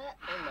flat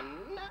and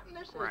the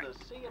nothingness of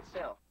the sea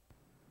itself.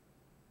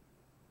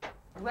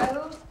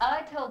 Rose,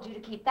 I told you to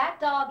keep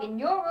that dog in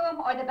your room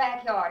or the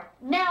backyard.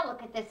 Now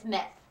look at this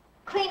mess.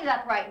 Clean it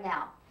up right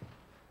now.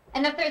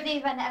 And if there's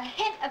even a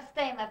hint of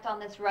stain left on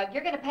this rug,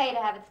 you're going to pay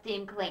to have it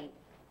steam cleaned.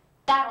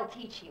 That'll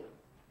teach you.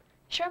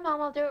 Sure,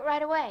 Mom, I'll do it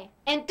right away.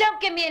 And don't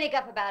give me any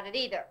guff about it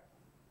either.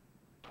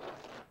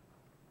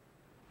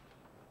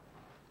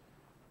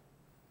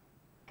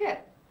 Good.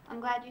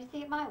 I'm glad you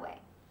see it my way.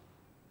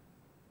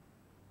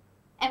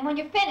 And when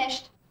you're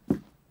finished,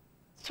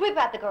 sweep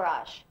out the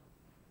garage.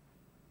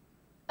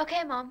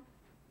 Okay, Mom.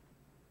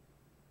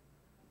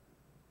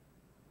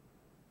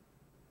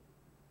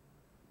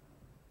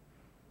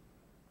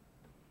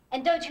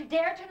 And don't you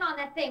dare turn on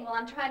that thing while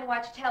I'm trying to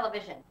watch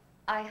television.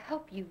 I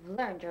hope you've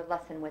learned your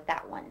lesson with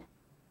that one.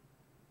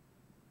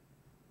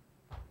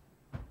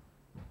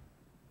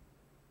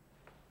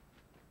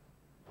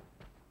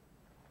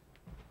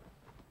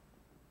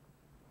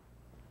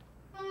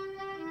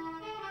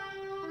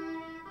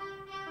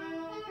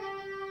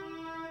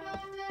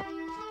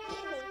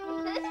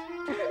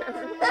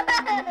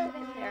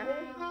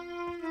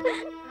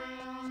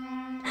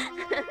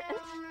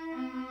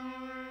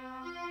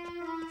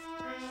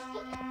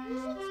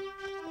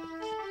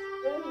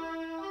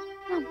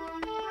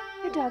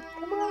 Your dog.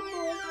 Come on,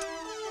 boy.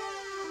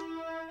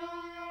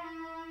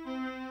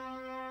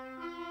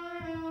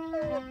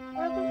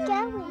 Where are we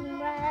going,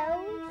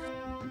 Rose?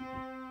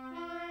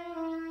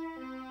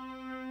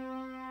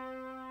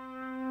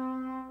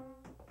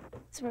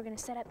 So we're gonna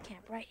set up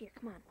camp right here.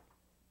 Come on.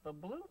 The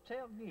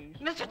blue-tailed geese.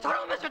 Mr.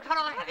 Tuttle,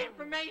 I have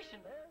information.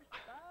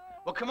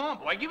 Well, come on,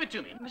 boy, give it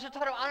to me. Mr.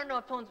 Tuttle, I don't know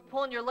if someone's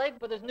pulling your leg,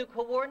 but there's new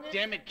coordinates.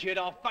 Damn it, kid,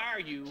 I'll fire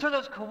you. So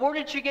those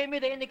coordinates you gave me,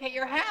 they indicate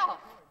your house.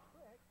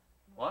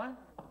 What?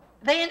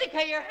 They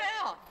indicate your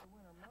house.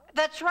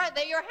 That's right,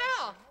 they're your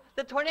house.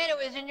 The tornado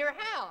is in your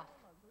house.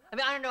 I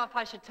mean, I don't know if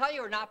I should tell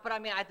you or not, but I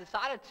mean, I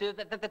decided to,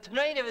 that the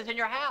tornado is in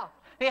your house.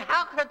 I mean,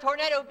 how could a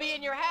tornado be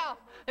in your house?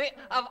 I mean,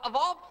 of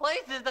all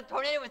places, the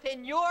tornado is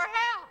in your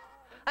house.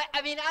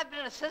 I mean, I've been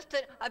an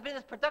assistant, I've been in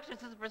this production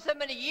system for so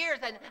many years,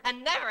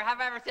 and never have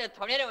I ever seen a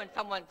tornado in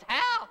someone's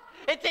house.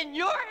 It's in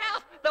your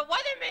house, the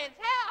weatherman's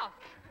house.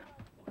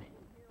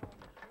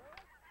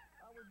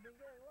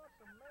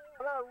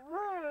 Well, I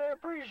really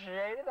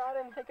appreciate it. I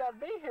didn't think I'd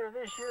be here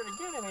this year to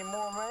get any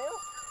more mail,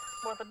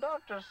 but the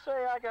doctors say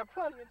I got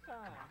plenty of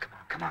time.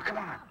 Come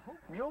on.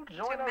 You'll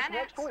join us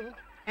next week.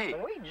 Hey.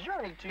 When we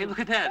journey to Hey, look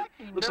at that.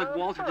 Kentucky Looks like during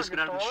Walter just got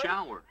out of the purgatory.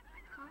 shower.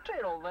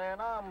 Till then,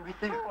 I'm right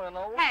there. pulling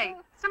over. Hey,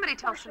 somebody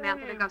tell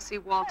Samantha to go see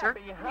Walter.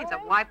 He needs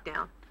a wipe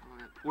down. Oh,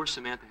 that poor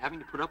Samantha having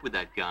to put up with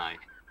that guy.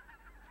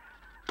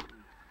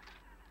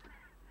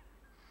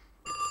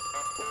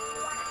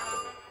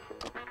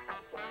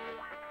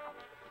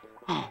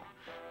 Oh,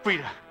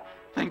 Frida,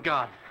 thank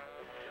God.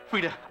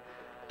 Frida,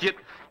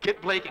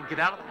 get Blake and get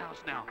out of the house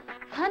now.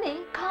 Honey,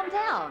 calm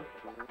down.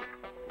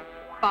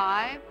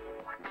 5,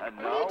 And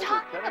What are you now the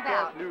talking 10 o'clock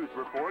about? news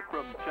report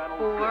from Channel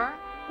 4,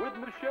 6 with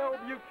Michelle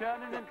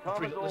Buchanan and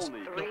Thomas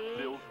Olney. 3,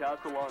 Bill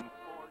Castle on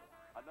sports.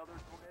 Another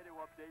tornado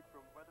update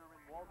from weather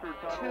in Walter 2,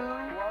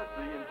 Tunnel plus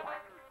the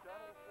entire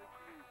Channel 6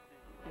 news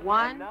team.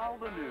 1. And now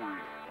the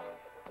news.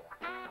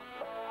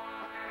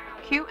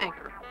 Cue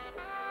anchor.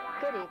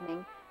 Good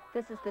evening.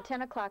 This is the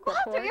 10 o'clock Walter,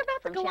 report you're about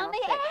to from go Channel on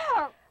the 6.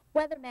 air.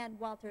 Weatherman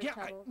Walter Yeah,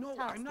 Tuttle no,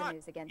 tops I'm the not.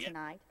 news again Yeah.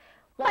 tonight.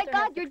 My Walter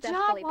God, has your job,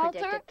 successfully Walter.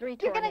 predicted 3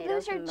 You're gonna tornadoes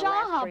lose your in the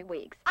last job. 3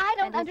 weeks. I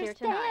don't and he's here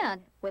tonight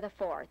understand. with a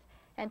 4th.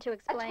 And to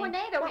explain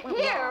tornado what went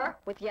here? wrong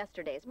with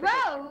yesterday's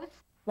prediction. Rose!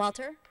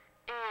 Walter?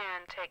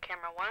 And take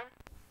camera 1.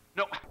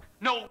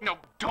 No,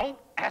 don't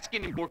ask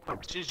any more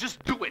questions.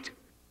 Just do it.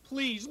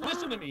 Please,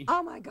 listen to me.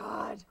 Oh, my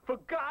God. For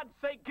God's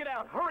sake, get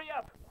out. Hurry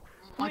up.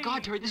 My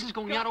God, Terry, this is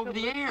going out over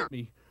the air.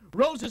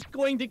 Rose is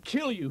going to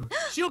kill you.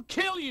 She'll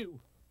kill you.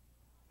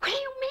 What do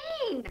you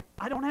mean?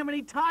 I don't have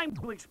any time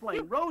to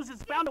explain. Rose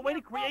has found a way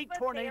to create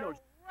tornadoes.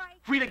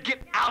 Frida,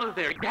 get out of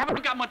there. You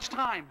haven't got much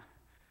time.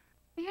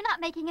 You're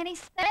not making any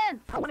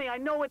sense. Honey, I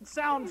know it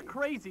sounds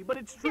crazy, but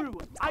it's true.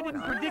 I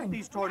didn't predict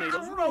these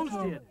tornadoes. Rose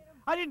did.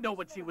 I didn't know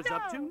what she was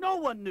up to. No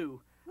one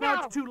knew.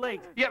 Now it's too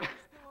late. Yeah,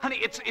 honey,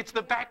 it's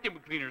the vacuum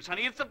cleaners,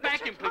 honey. It's the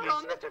vacuum cleaners.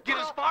 Get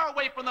as far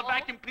away from the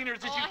vacuum cleaners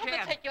as you I have can.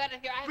 to take you out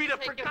of here. I have Frida, to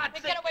take for you. God's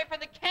sake. Get away from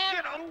the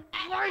camera.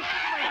 Get away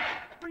from me.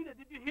 Frida,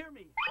 did you hear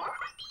me?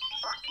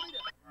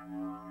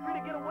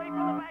 Frida, get away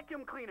from the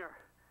vacuum cleaner.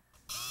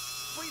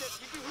 Frida,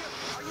 did you hear me?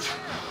 Are you there?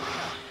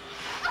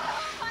 Frida. Oh,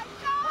 my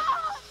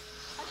God!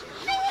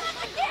 Say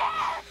it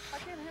again! I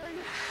can't hear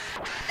you.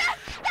 That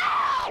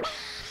sound!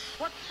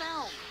 What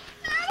sound?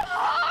 That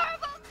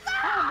horrible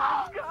sound!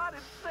 Oh, my God,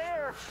 it's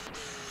there.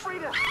 Frida,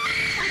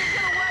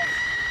 get away.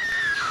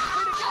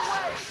 Frida, get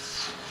away.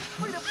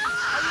 Frida,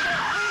 are you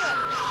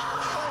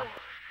there?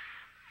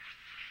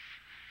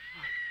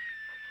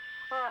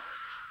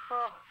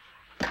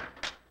 Frida.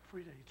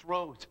 Frida, it's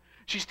Rose.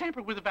 She's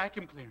tampered with the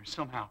vacuum cleaners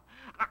somehow.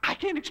 I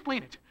can't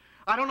explain it.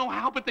 I don't know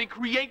how, but they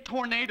create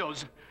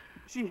tornadoes.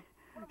 She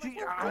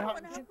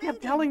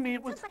kept telling me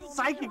it was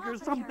psychic or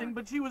something,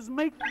 but she was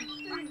making...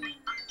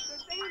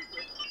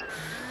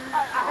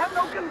 I have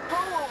no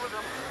control over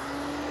them.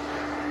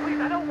 Please,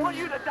 I don't want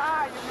you to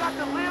die. You've got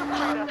to live,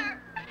 Frida.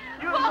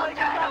 You and Blake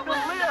have got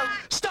to live.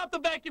 Stop the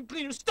vacuum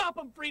cleaner. Stop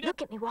them, Frida.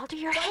 Look at me, Walter,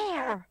 your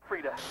hair.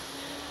 Frida,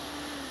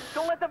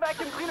 don't let the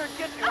vacuum cleaner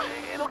get you.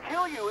 It'll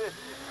kill you.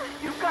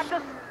 You've got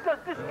to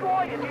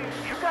destroy it.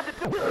 You've got to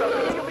do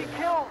something. You'll be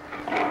killed.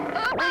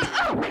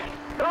 Please.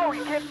 No,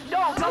 you can't.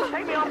 No, don't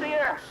take me off the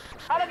air.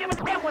 I don't give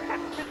a damn what that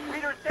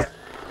Peter said.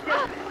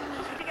 Yes,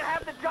 she can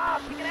have the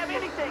job. She can have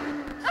anything.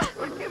 But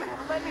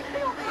let me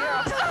stay on the air.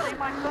 I've got to save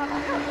my son.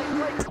 I've got to save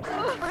Blake.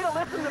 Frida,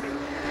 listen to me.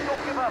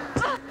 Don't give up.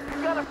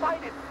 You've got to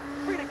fight it.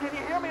 Frida, can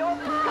you hear me?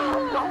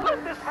 Oh, don't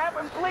let this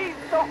happen, please.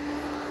 Don't.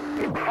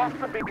 It has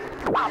to be.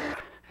 Stop.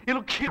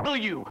 It'll kill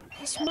you.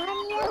 Is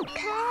Mommy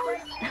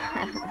okay?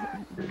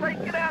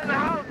 Blake, get out of the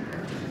house.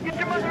 Get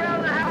your mother out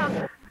of the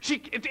house.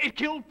 It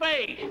killed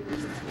Faye.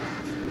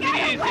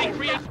 It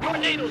creates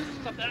tornadoes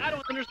or something. I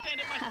don't understand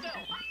it myself.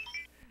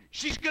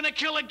 She's gonna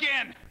kill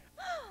again.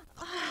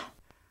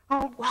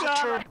 Oh,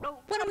 Walter, God.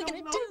 what are we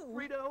gonna do?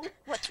 Frito.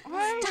 What's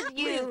wrong with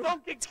you?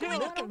 Don't get killed.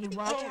 Look at me,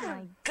 Walter. Oh,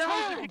 My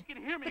God. You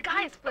can hear me. The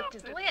guy has flipped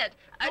his lid.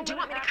 Do you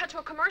want me to cut to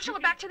a commercial or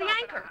back to the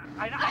anchor?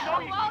 I know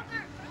you. Walter!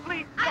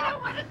 Please, I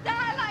don't want to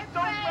die like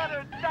don't Frank! let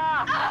her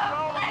die.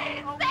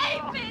 Oh,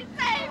 No. please, save me,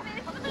 save me!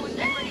 It's a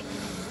mistake!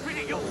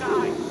 Frida, you'll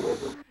die.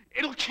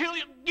 It'll kill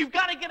you. You've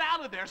got to get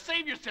out of there.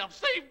 Save yourself.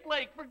 Save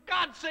Blake. For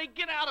God's sake,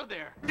 get out of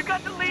there. You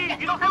got to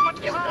leave. You don't have much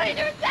You time.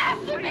 cleaners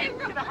after me!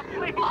 Please, get out,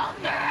 please. Walter,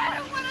 I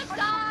don't want to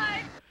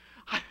die!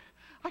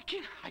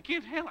 I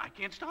can't handle it. I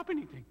can't stop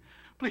anything.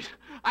 Please,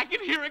 I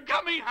can hear it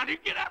coming, honey.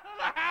 Get out of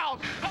the house.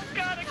 Oh,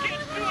 God, I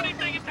can't do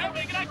anything. It's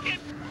happening, and I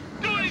can't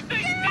do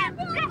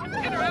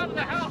anything. Get her out of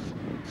the house.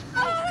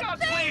 Oh, God,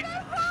 please.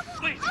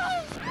 Please.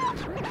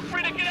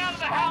 Frida, get out of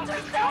the house.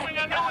 It's coming.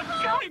 I know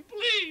it's coming.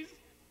 Please.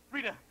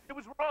 Frida,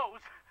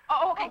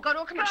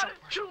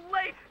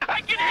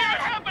 can hear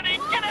it happening!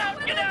 Get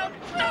out! Get out!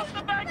 Stop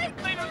the vacuum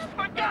cleaners!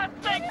 For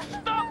God's sake,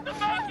 stop the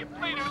vacuum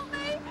cleaners!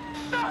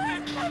 Stop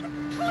it!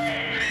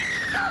 Please!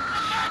 Stop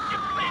the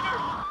vacuum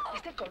cleaners! I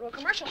said go to a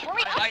commercial.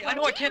 Hurry up! I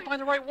know I can't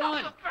find the right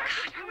one. God,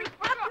 hurry up,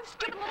 you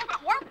stupid little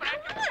twerp.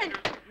 Come on!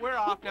 We're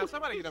off now.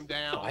 Somebody get him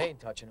down. Oh, I ain't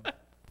touching him.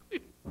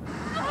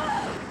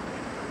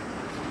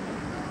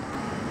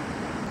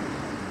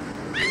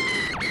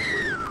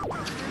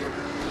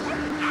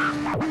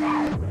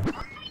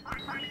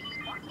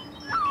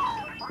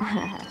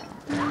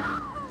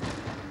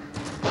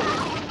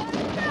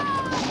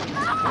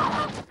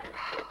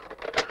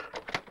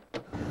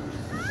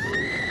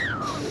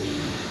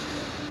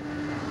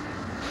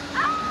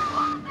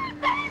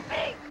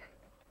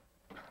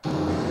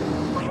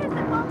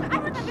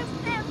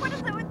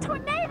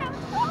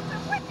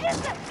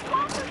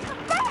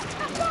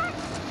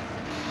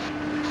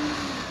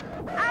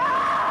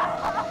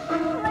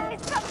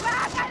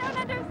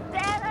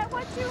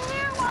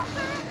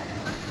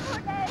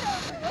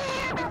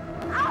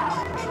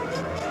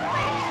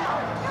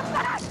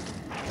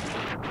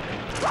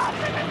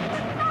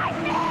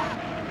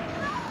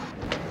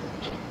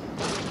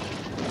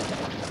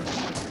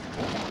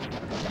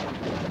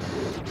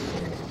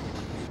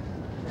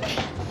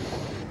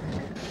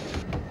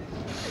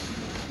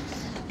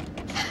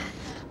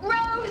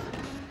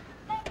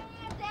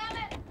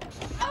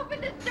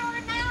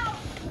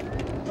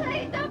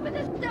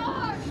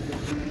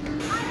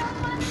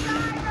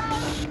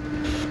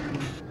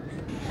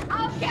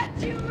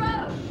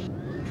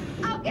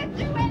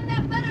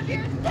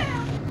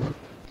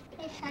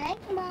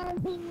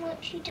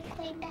 You to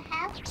clean the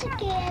house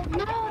again.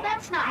 No,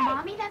 that's not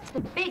Mommy. That's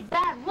the big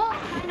bad wolf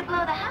trying to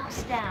blow the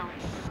house down.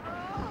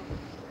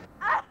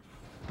 I'm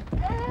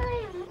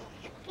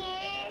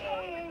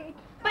scared.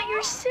 But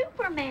you're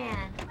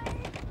Superman.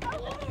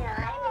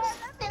 Yeah, I'm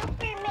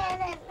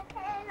Superman and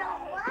I know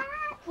what?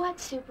 What,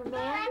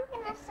 Superman? I'm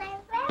gonna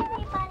save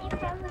everybody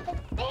from the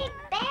big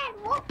bad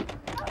wolf.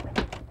 Go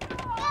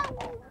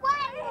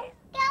away!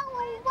 Go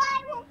away! Go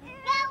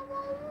away!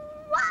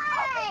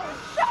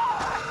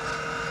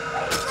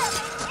 Please let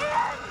me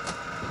in!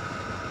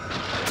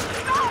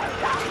 No,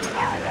 don't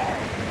kill me!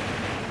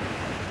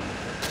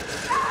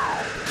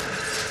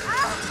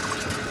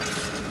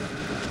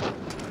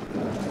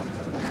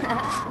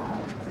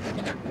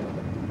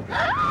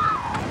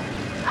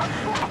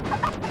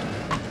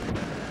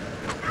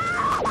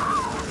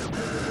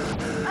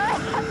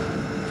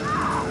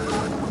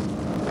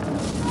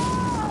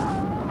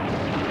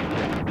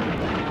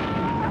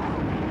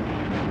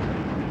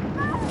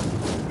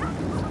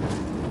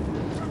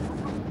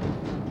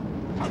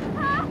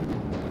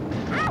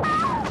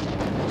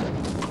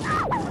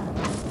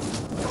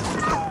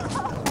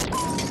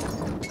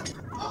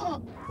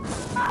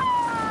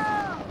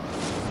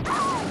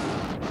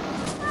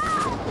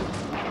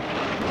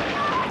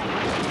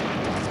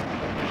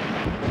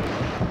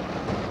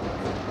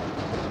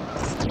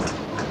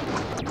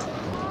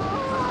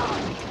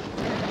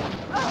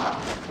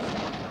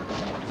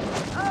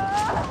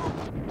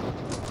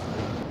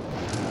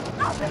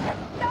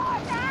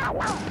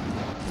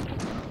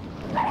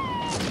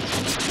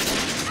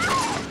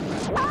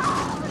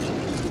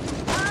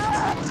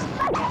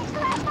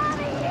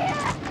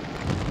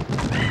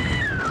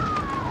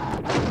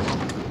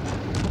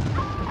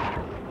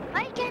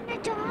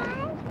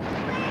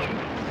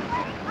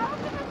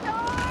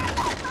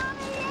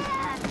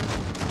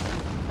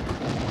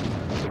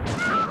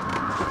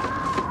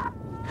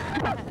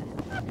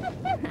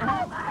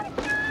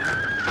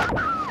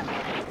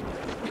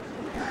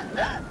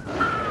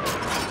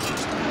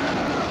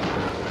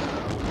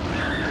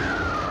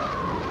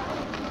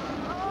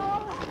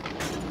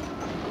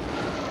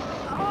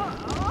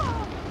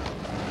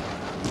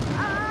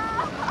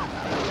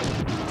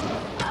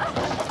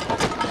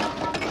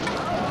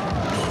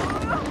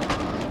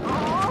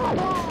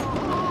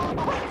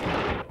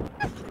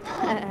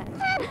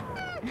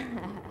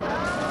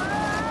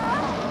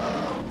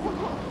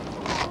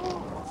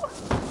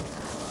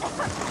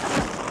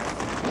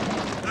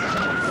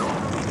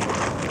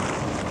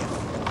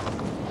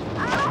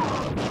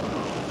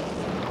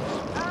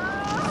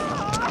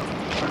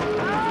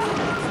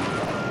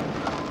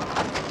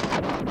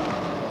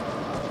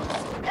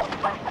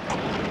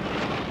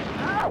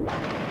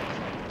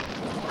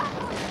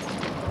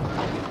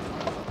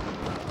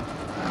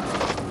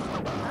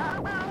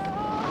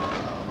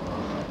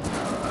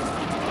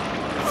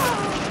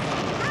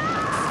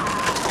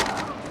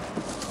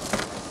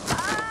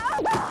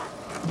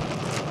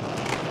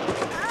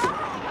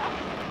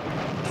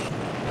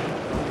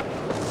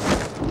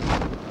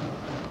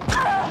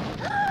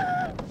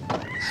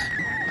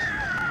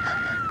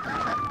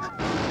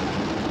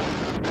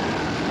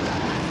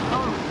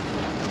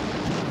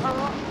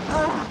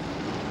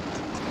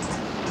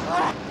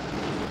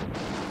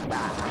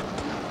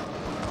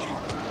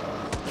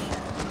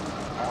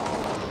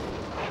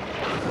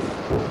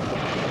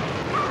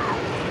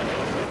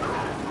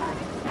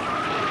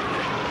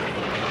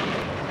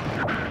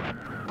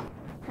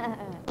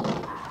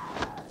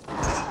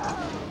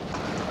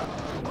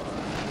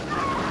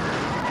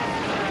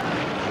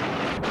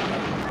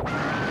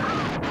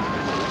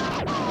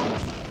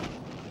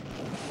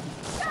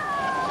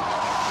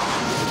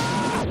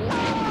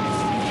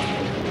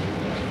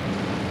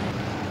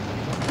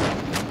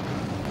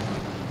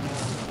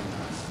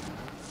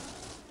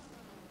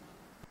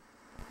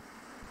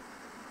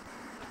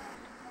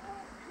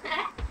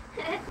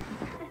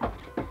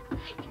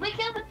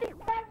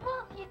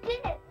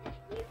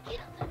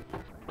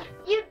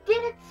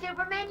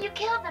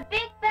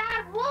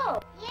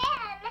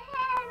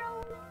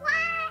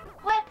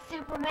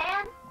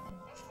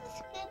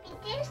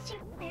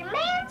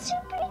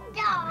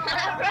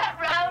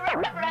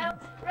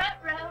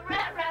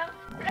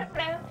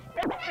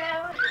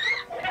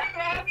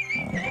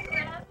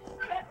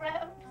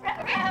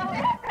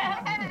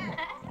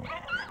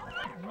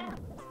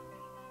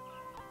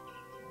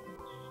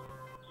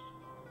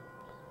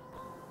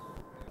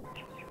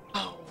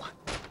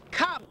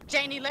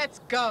 Janie,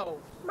 let's go.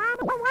 Mama,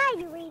 why are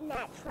you reading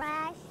that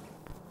trash?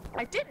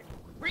 I didn't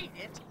read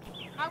it.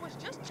 I was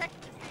just checking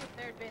to see if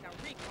there'd been a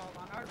recall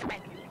on our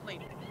vacuum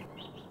cleaner.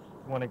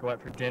 You want to go out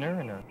for dinner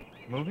and a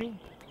movie?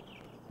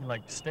 You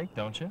like steak,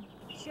 don't you?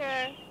 Sure.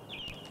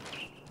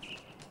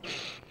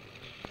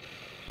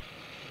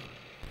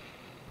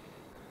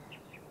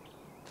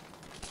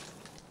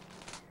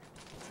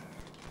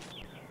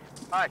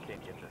 I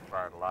can't get this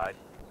fire to light.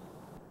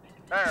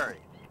 Harry,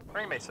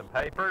 bring me some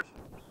papers.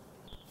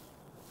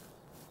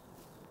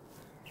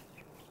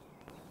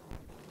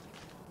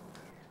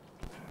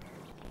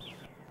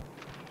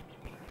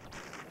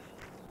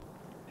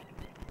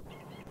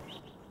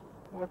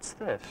 What's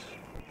this?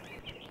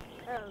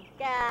 Oh,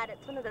 God,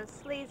 it's one of those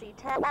sleazy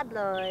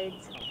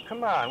tabloids.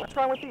 Come on, what's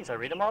wrong with these? I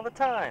read them all the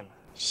time.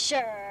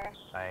 Sure.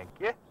 Thank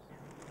you.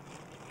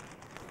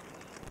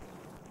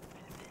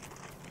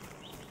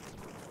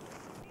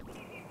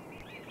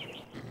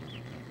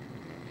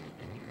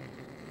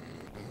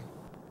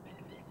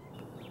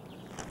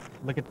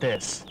 Look at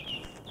this.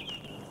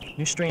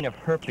 New strain of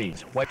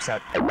herpes wipes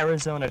out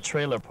Arizona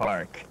trailer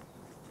park.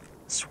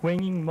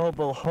 Swinging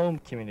mobile home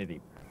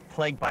community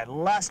plagued by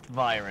lust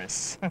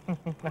virus.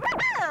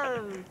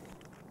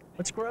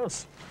 What's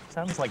gross?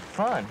 Sounds like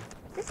fun.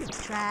 This is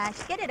trash.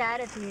 Get it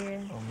out of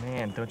here. Oh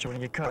man, don't you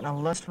want to get caught in a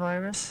lust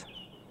virus?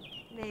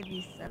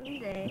 Maybe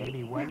someday.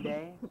 Maybe one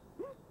day.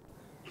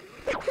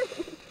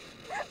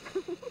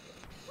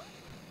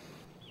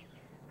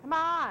 Come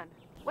on.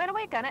 When are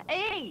we gonna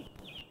eat?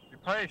 Be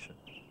patient.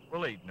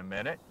 We'll eat in a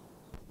minute.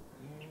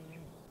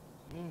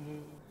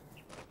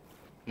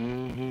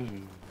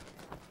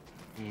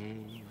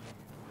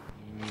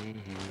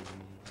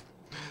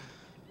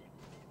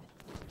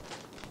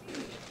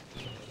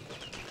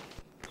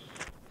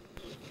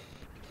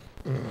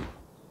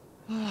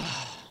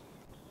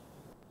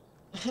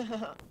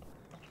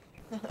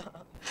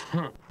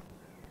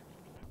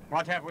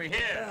 What have we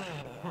here?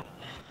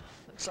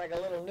 Looks like a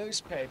little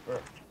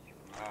newspaper.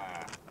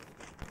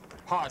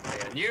 Hardly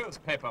a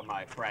newspaper,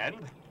 my friend.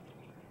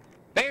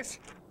 This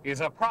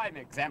is a prime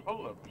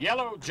example of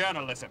yellow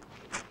journalism.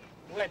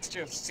 Let's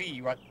just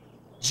see what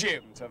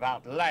gems of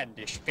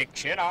outlandish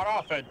fiction are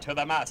offered to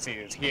the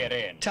masses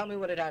herein. Tell me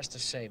what it has to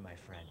say, my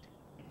friend.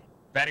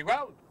 Very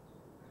well.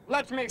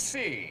 Let me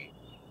see.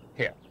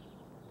 Here.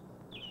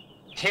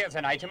 Here's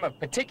an item of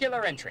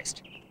particular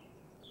interest.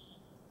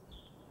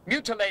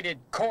 Mutilated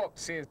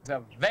corpses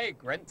of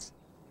vagrants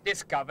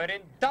discovered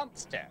in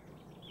dumpster.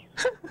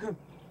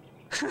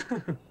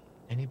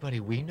 Anybody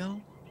we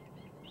know?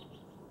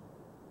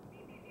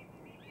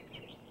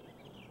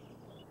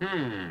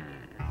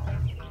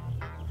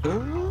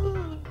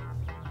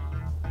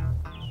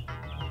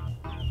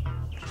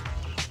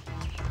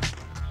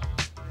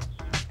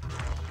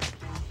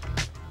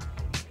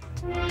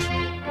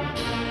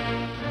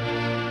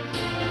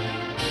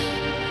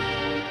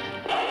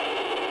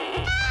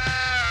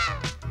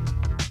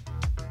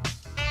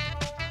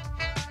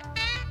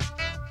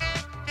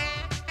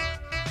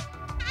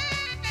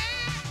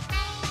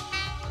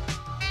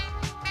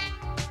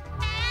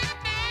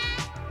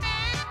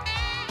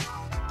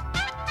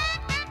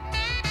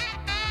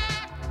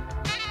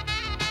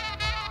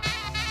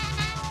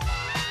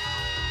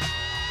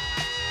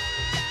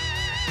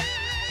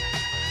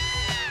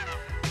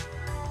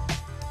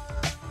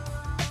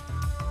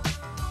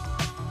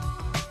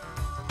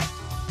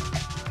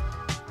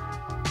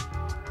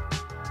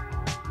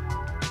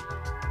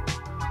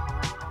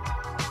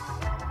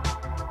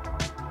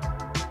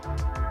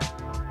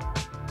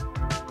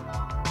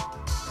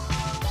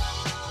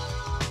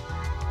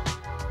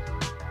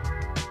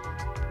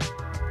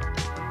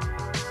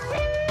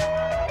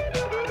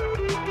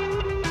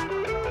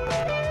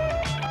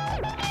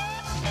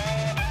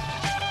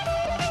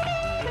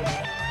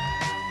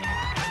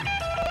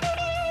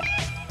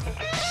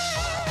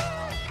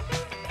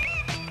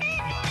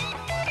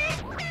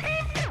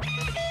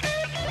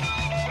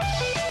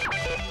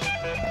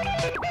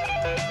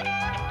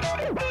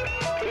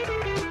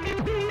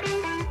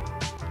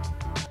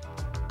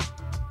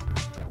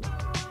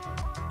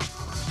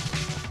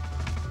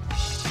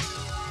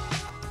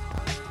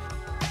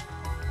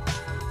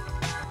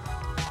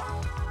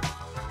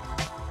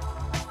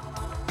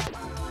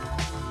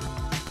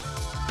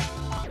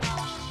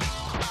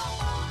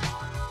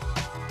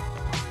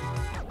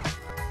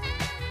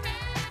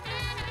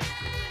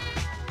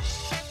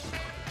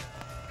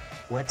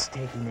 What's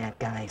taking that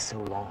guy so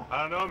long?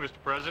 I don't know, Mr.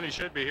 President. He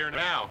should be here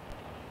now.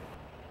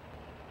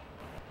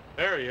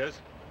 There he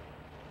is.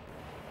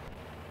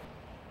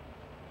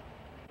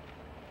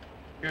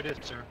 Here it is,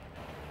 sir.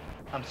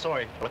 I'm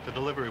sorry, but the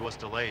delivery was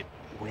delayed.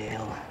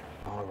 Well,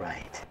 all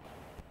right.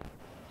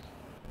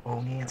 Oh,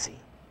 Nancy,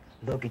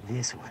 look at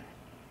this one.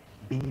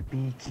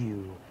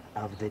 BBQ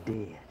of the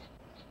dead.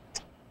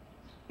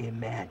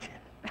 Imagine.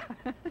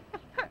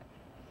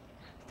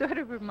 Sort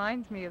of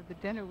reminds me of the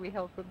dinner we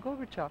held for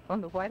Gorbachev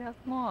on the White House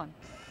lawn.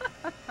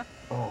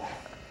 Oh,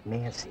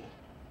 Nancy,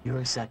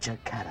 you're such a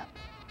cut-up.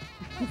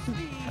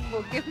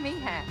 Well, give me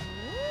half.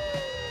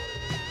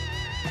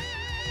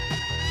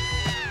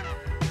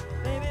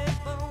 Baby,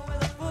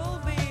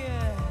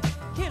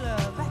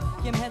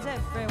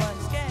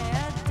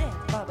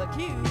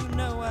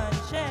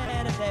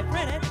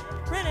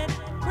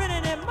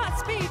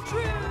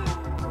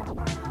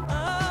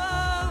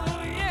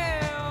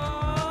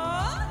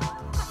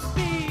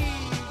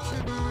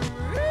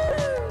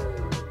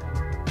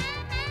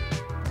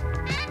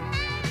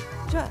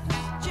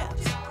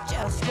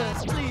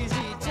 just a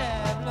sleazy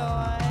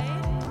tabloid.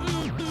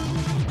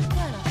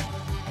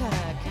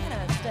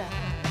 Kinda stuff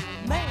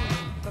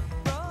made for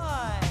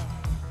Freud.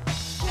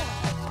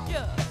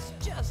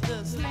 Just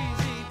a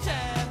sleazy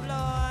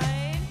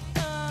tabloid.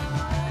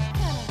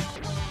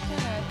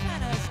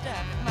 Kinda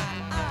stuff my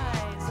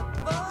eyes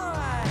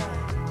avoid.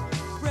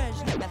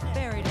 Brezhnev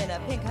buried in a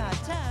pink hot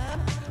tub.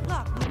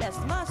 Loch Ness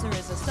Monster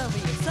is a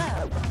Soviet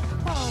sub.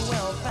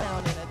 Falwell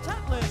found in a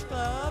topless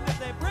club. If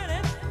they print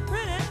it,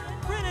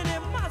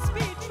 it must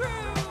be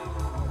true.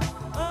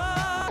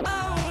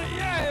 Oh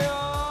yeah,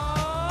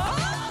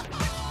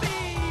 be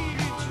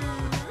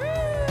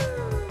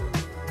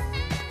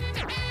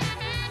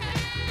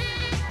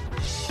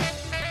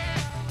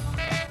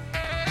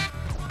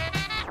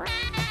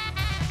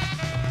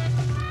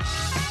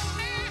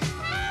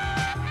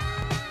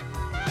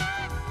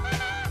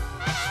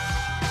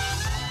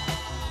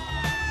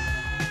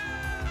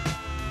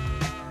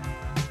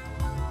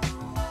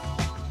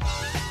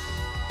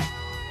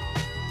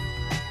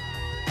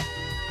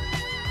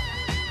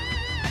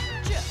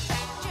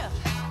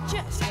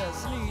just a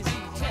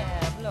sleazy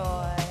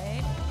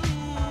tabloid.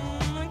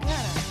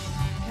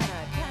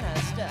 Kinda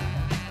stuff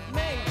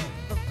made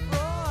for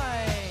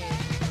Freud.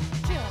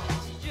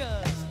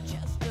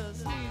 Just a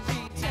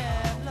sleazy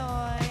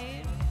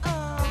tabloid.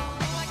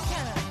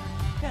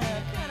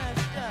 Kinda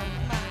stuff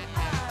my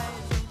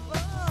eyes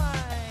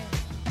avoid.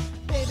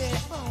 Baby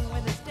phone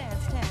with his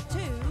dad's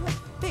tattoo.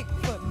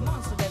 Bigfoot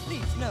monster that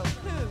leaves no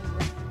clue.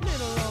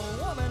 Little old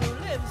woman who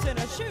lives in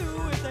a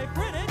shoe. If they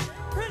print it,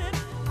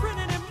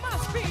 it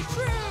must be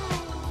true.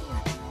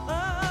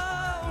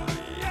 Oh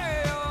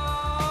yeah,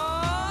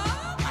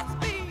 must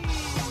be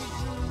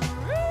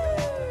true.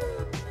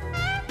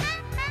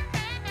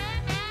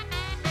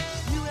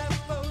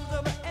 UFOs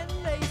over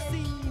LA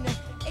scene.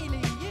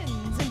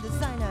 Aliens in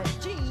designer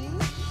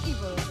jeans.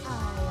 Evil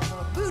eye of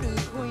a voodoo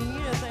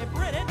queen. If they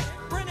print it,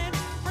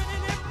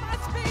 it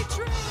must be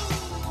true.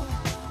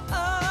 Oh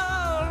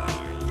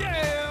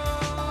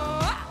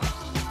yeah,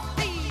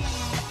 be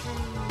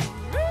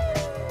true.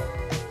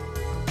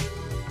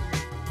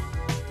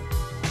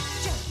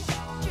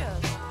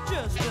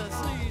 Just a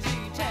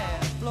sleazy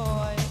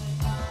tabloid.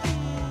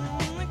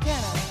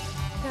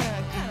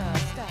 Kinda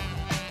stuff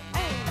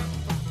ain't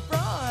for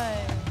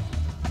Freud.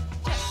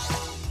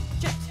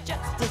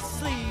 Just a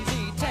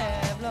sleazy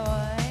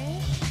tabloid.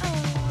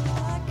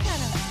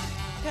 Kinda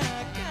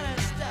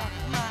stuff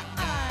my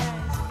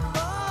eyes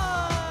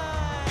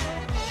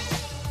avoid.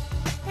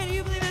 Hey, do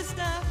you believe this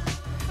stuff?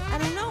 I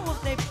don't know if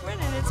they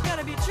printed it. It's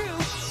gotta be true.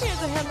 Here's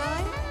the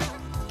headline.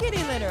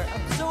 Kitty litter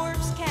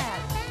absorbs cat,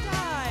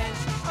 dies.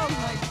 Oh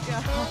my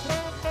God.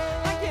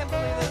 I can't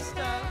believe this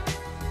stuff.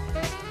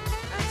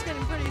 That's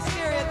getting pretty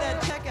scary at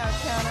that checkout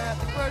counter at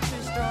the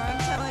grocery store. I'm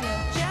telling you,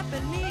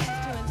 Japanese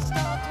to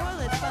install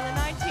toilets by the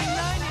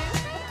 1990s.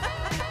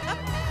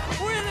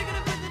 Where are they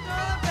gonna put the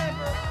toilet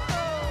paper?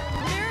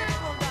 Oh,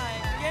 miracle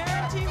diet.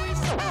 Guarantee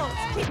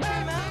results. Keep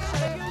your mouth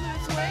shut, you'll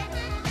lose weight.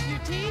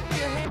 Your teeth,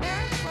 your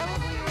hair,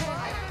 probably your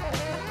life.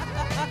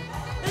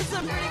 This is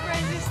some pretty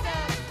crazy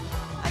stuff.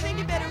 I think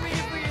you better read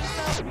it for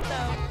yourself,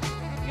 though,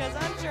 because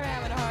I'm sure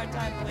having a hard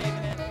time believing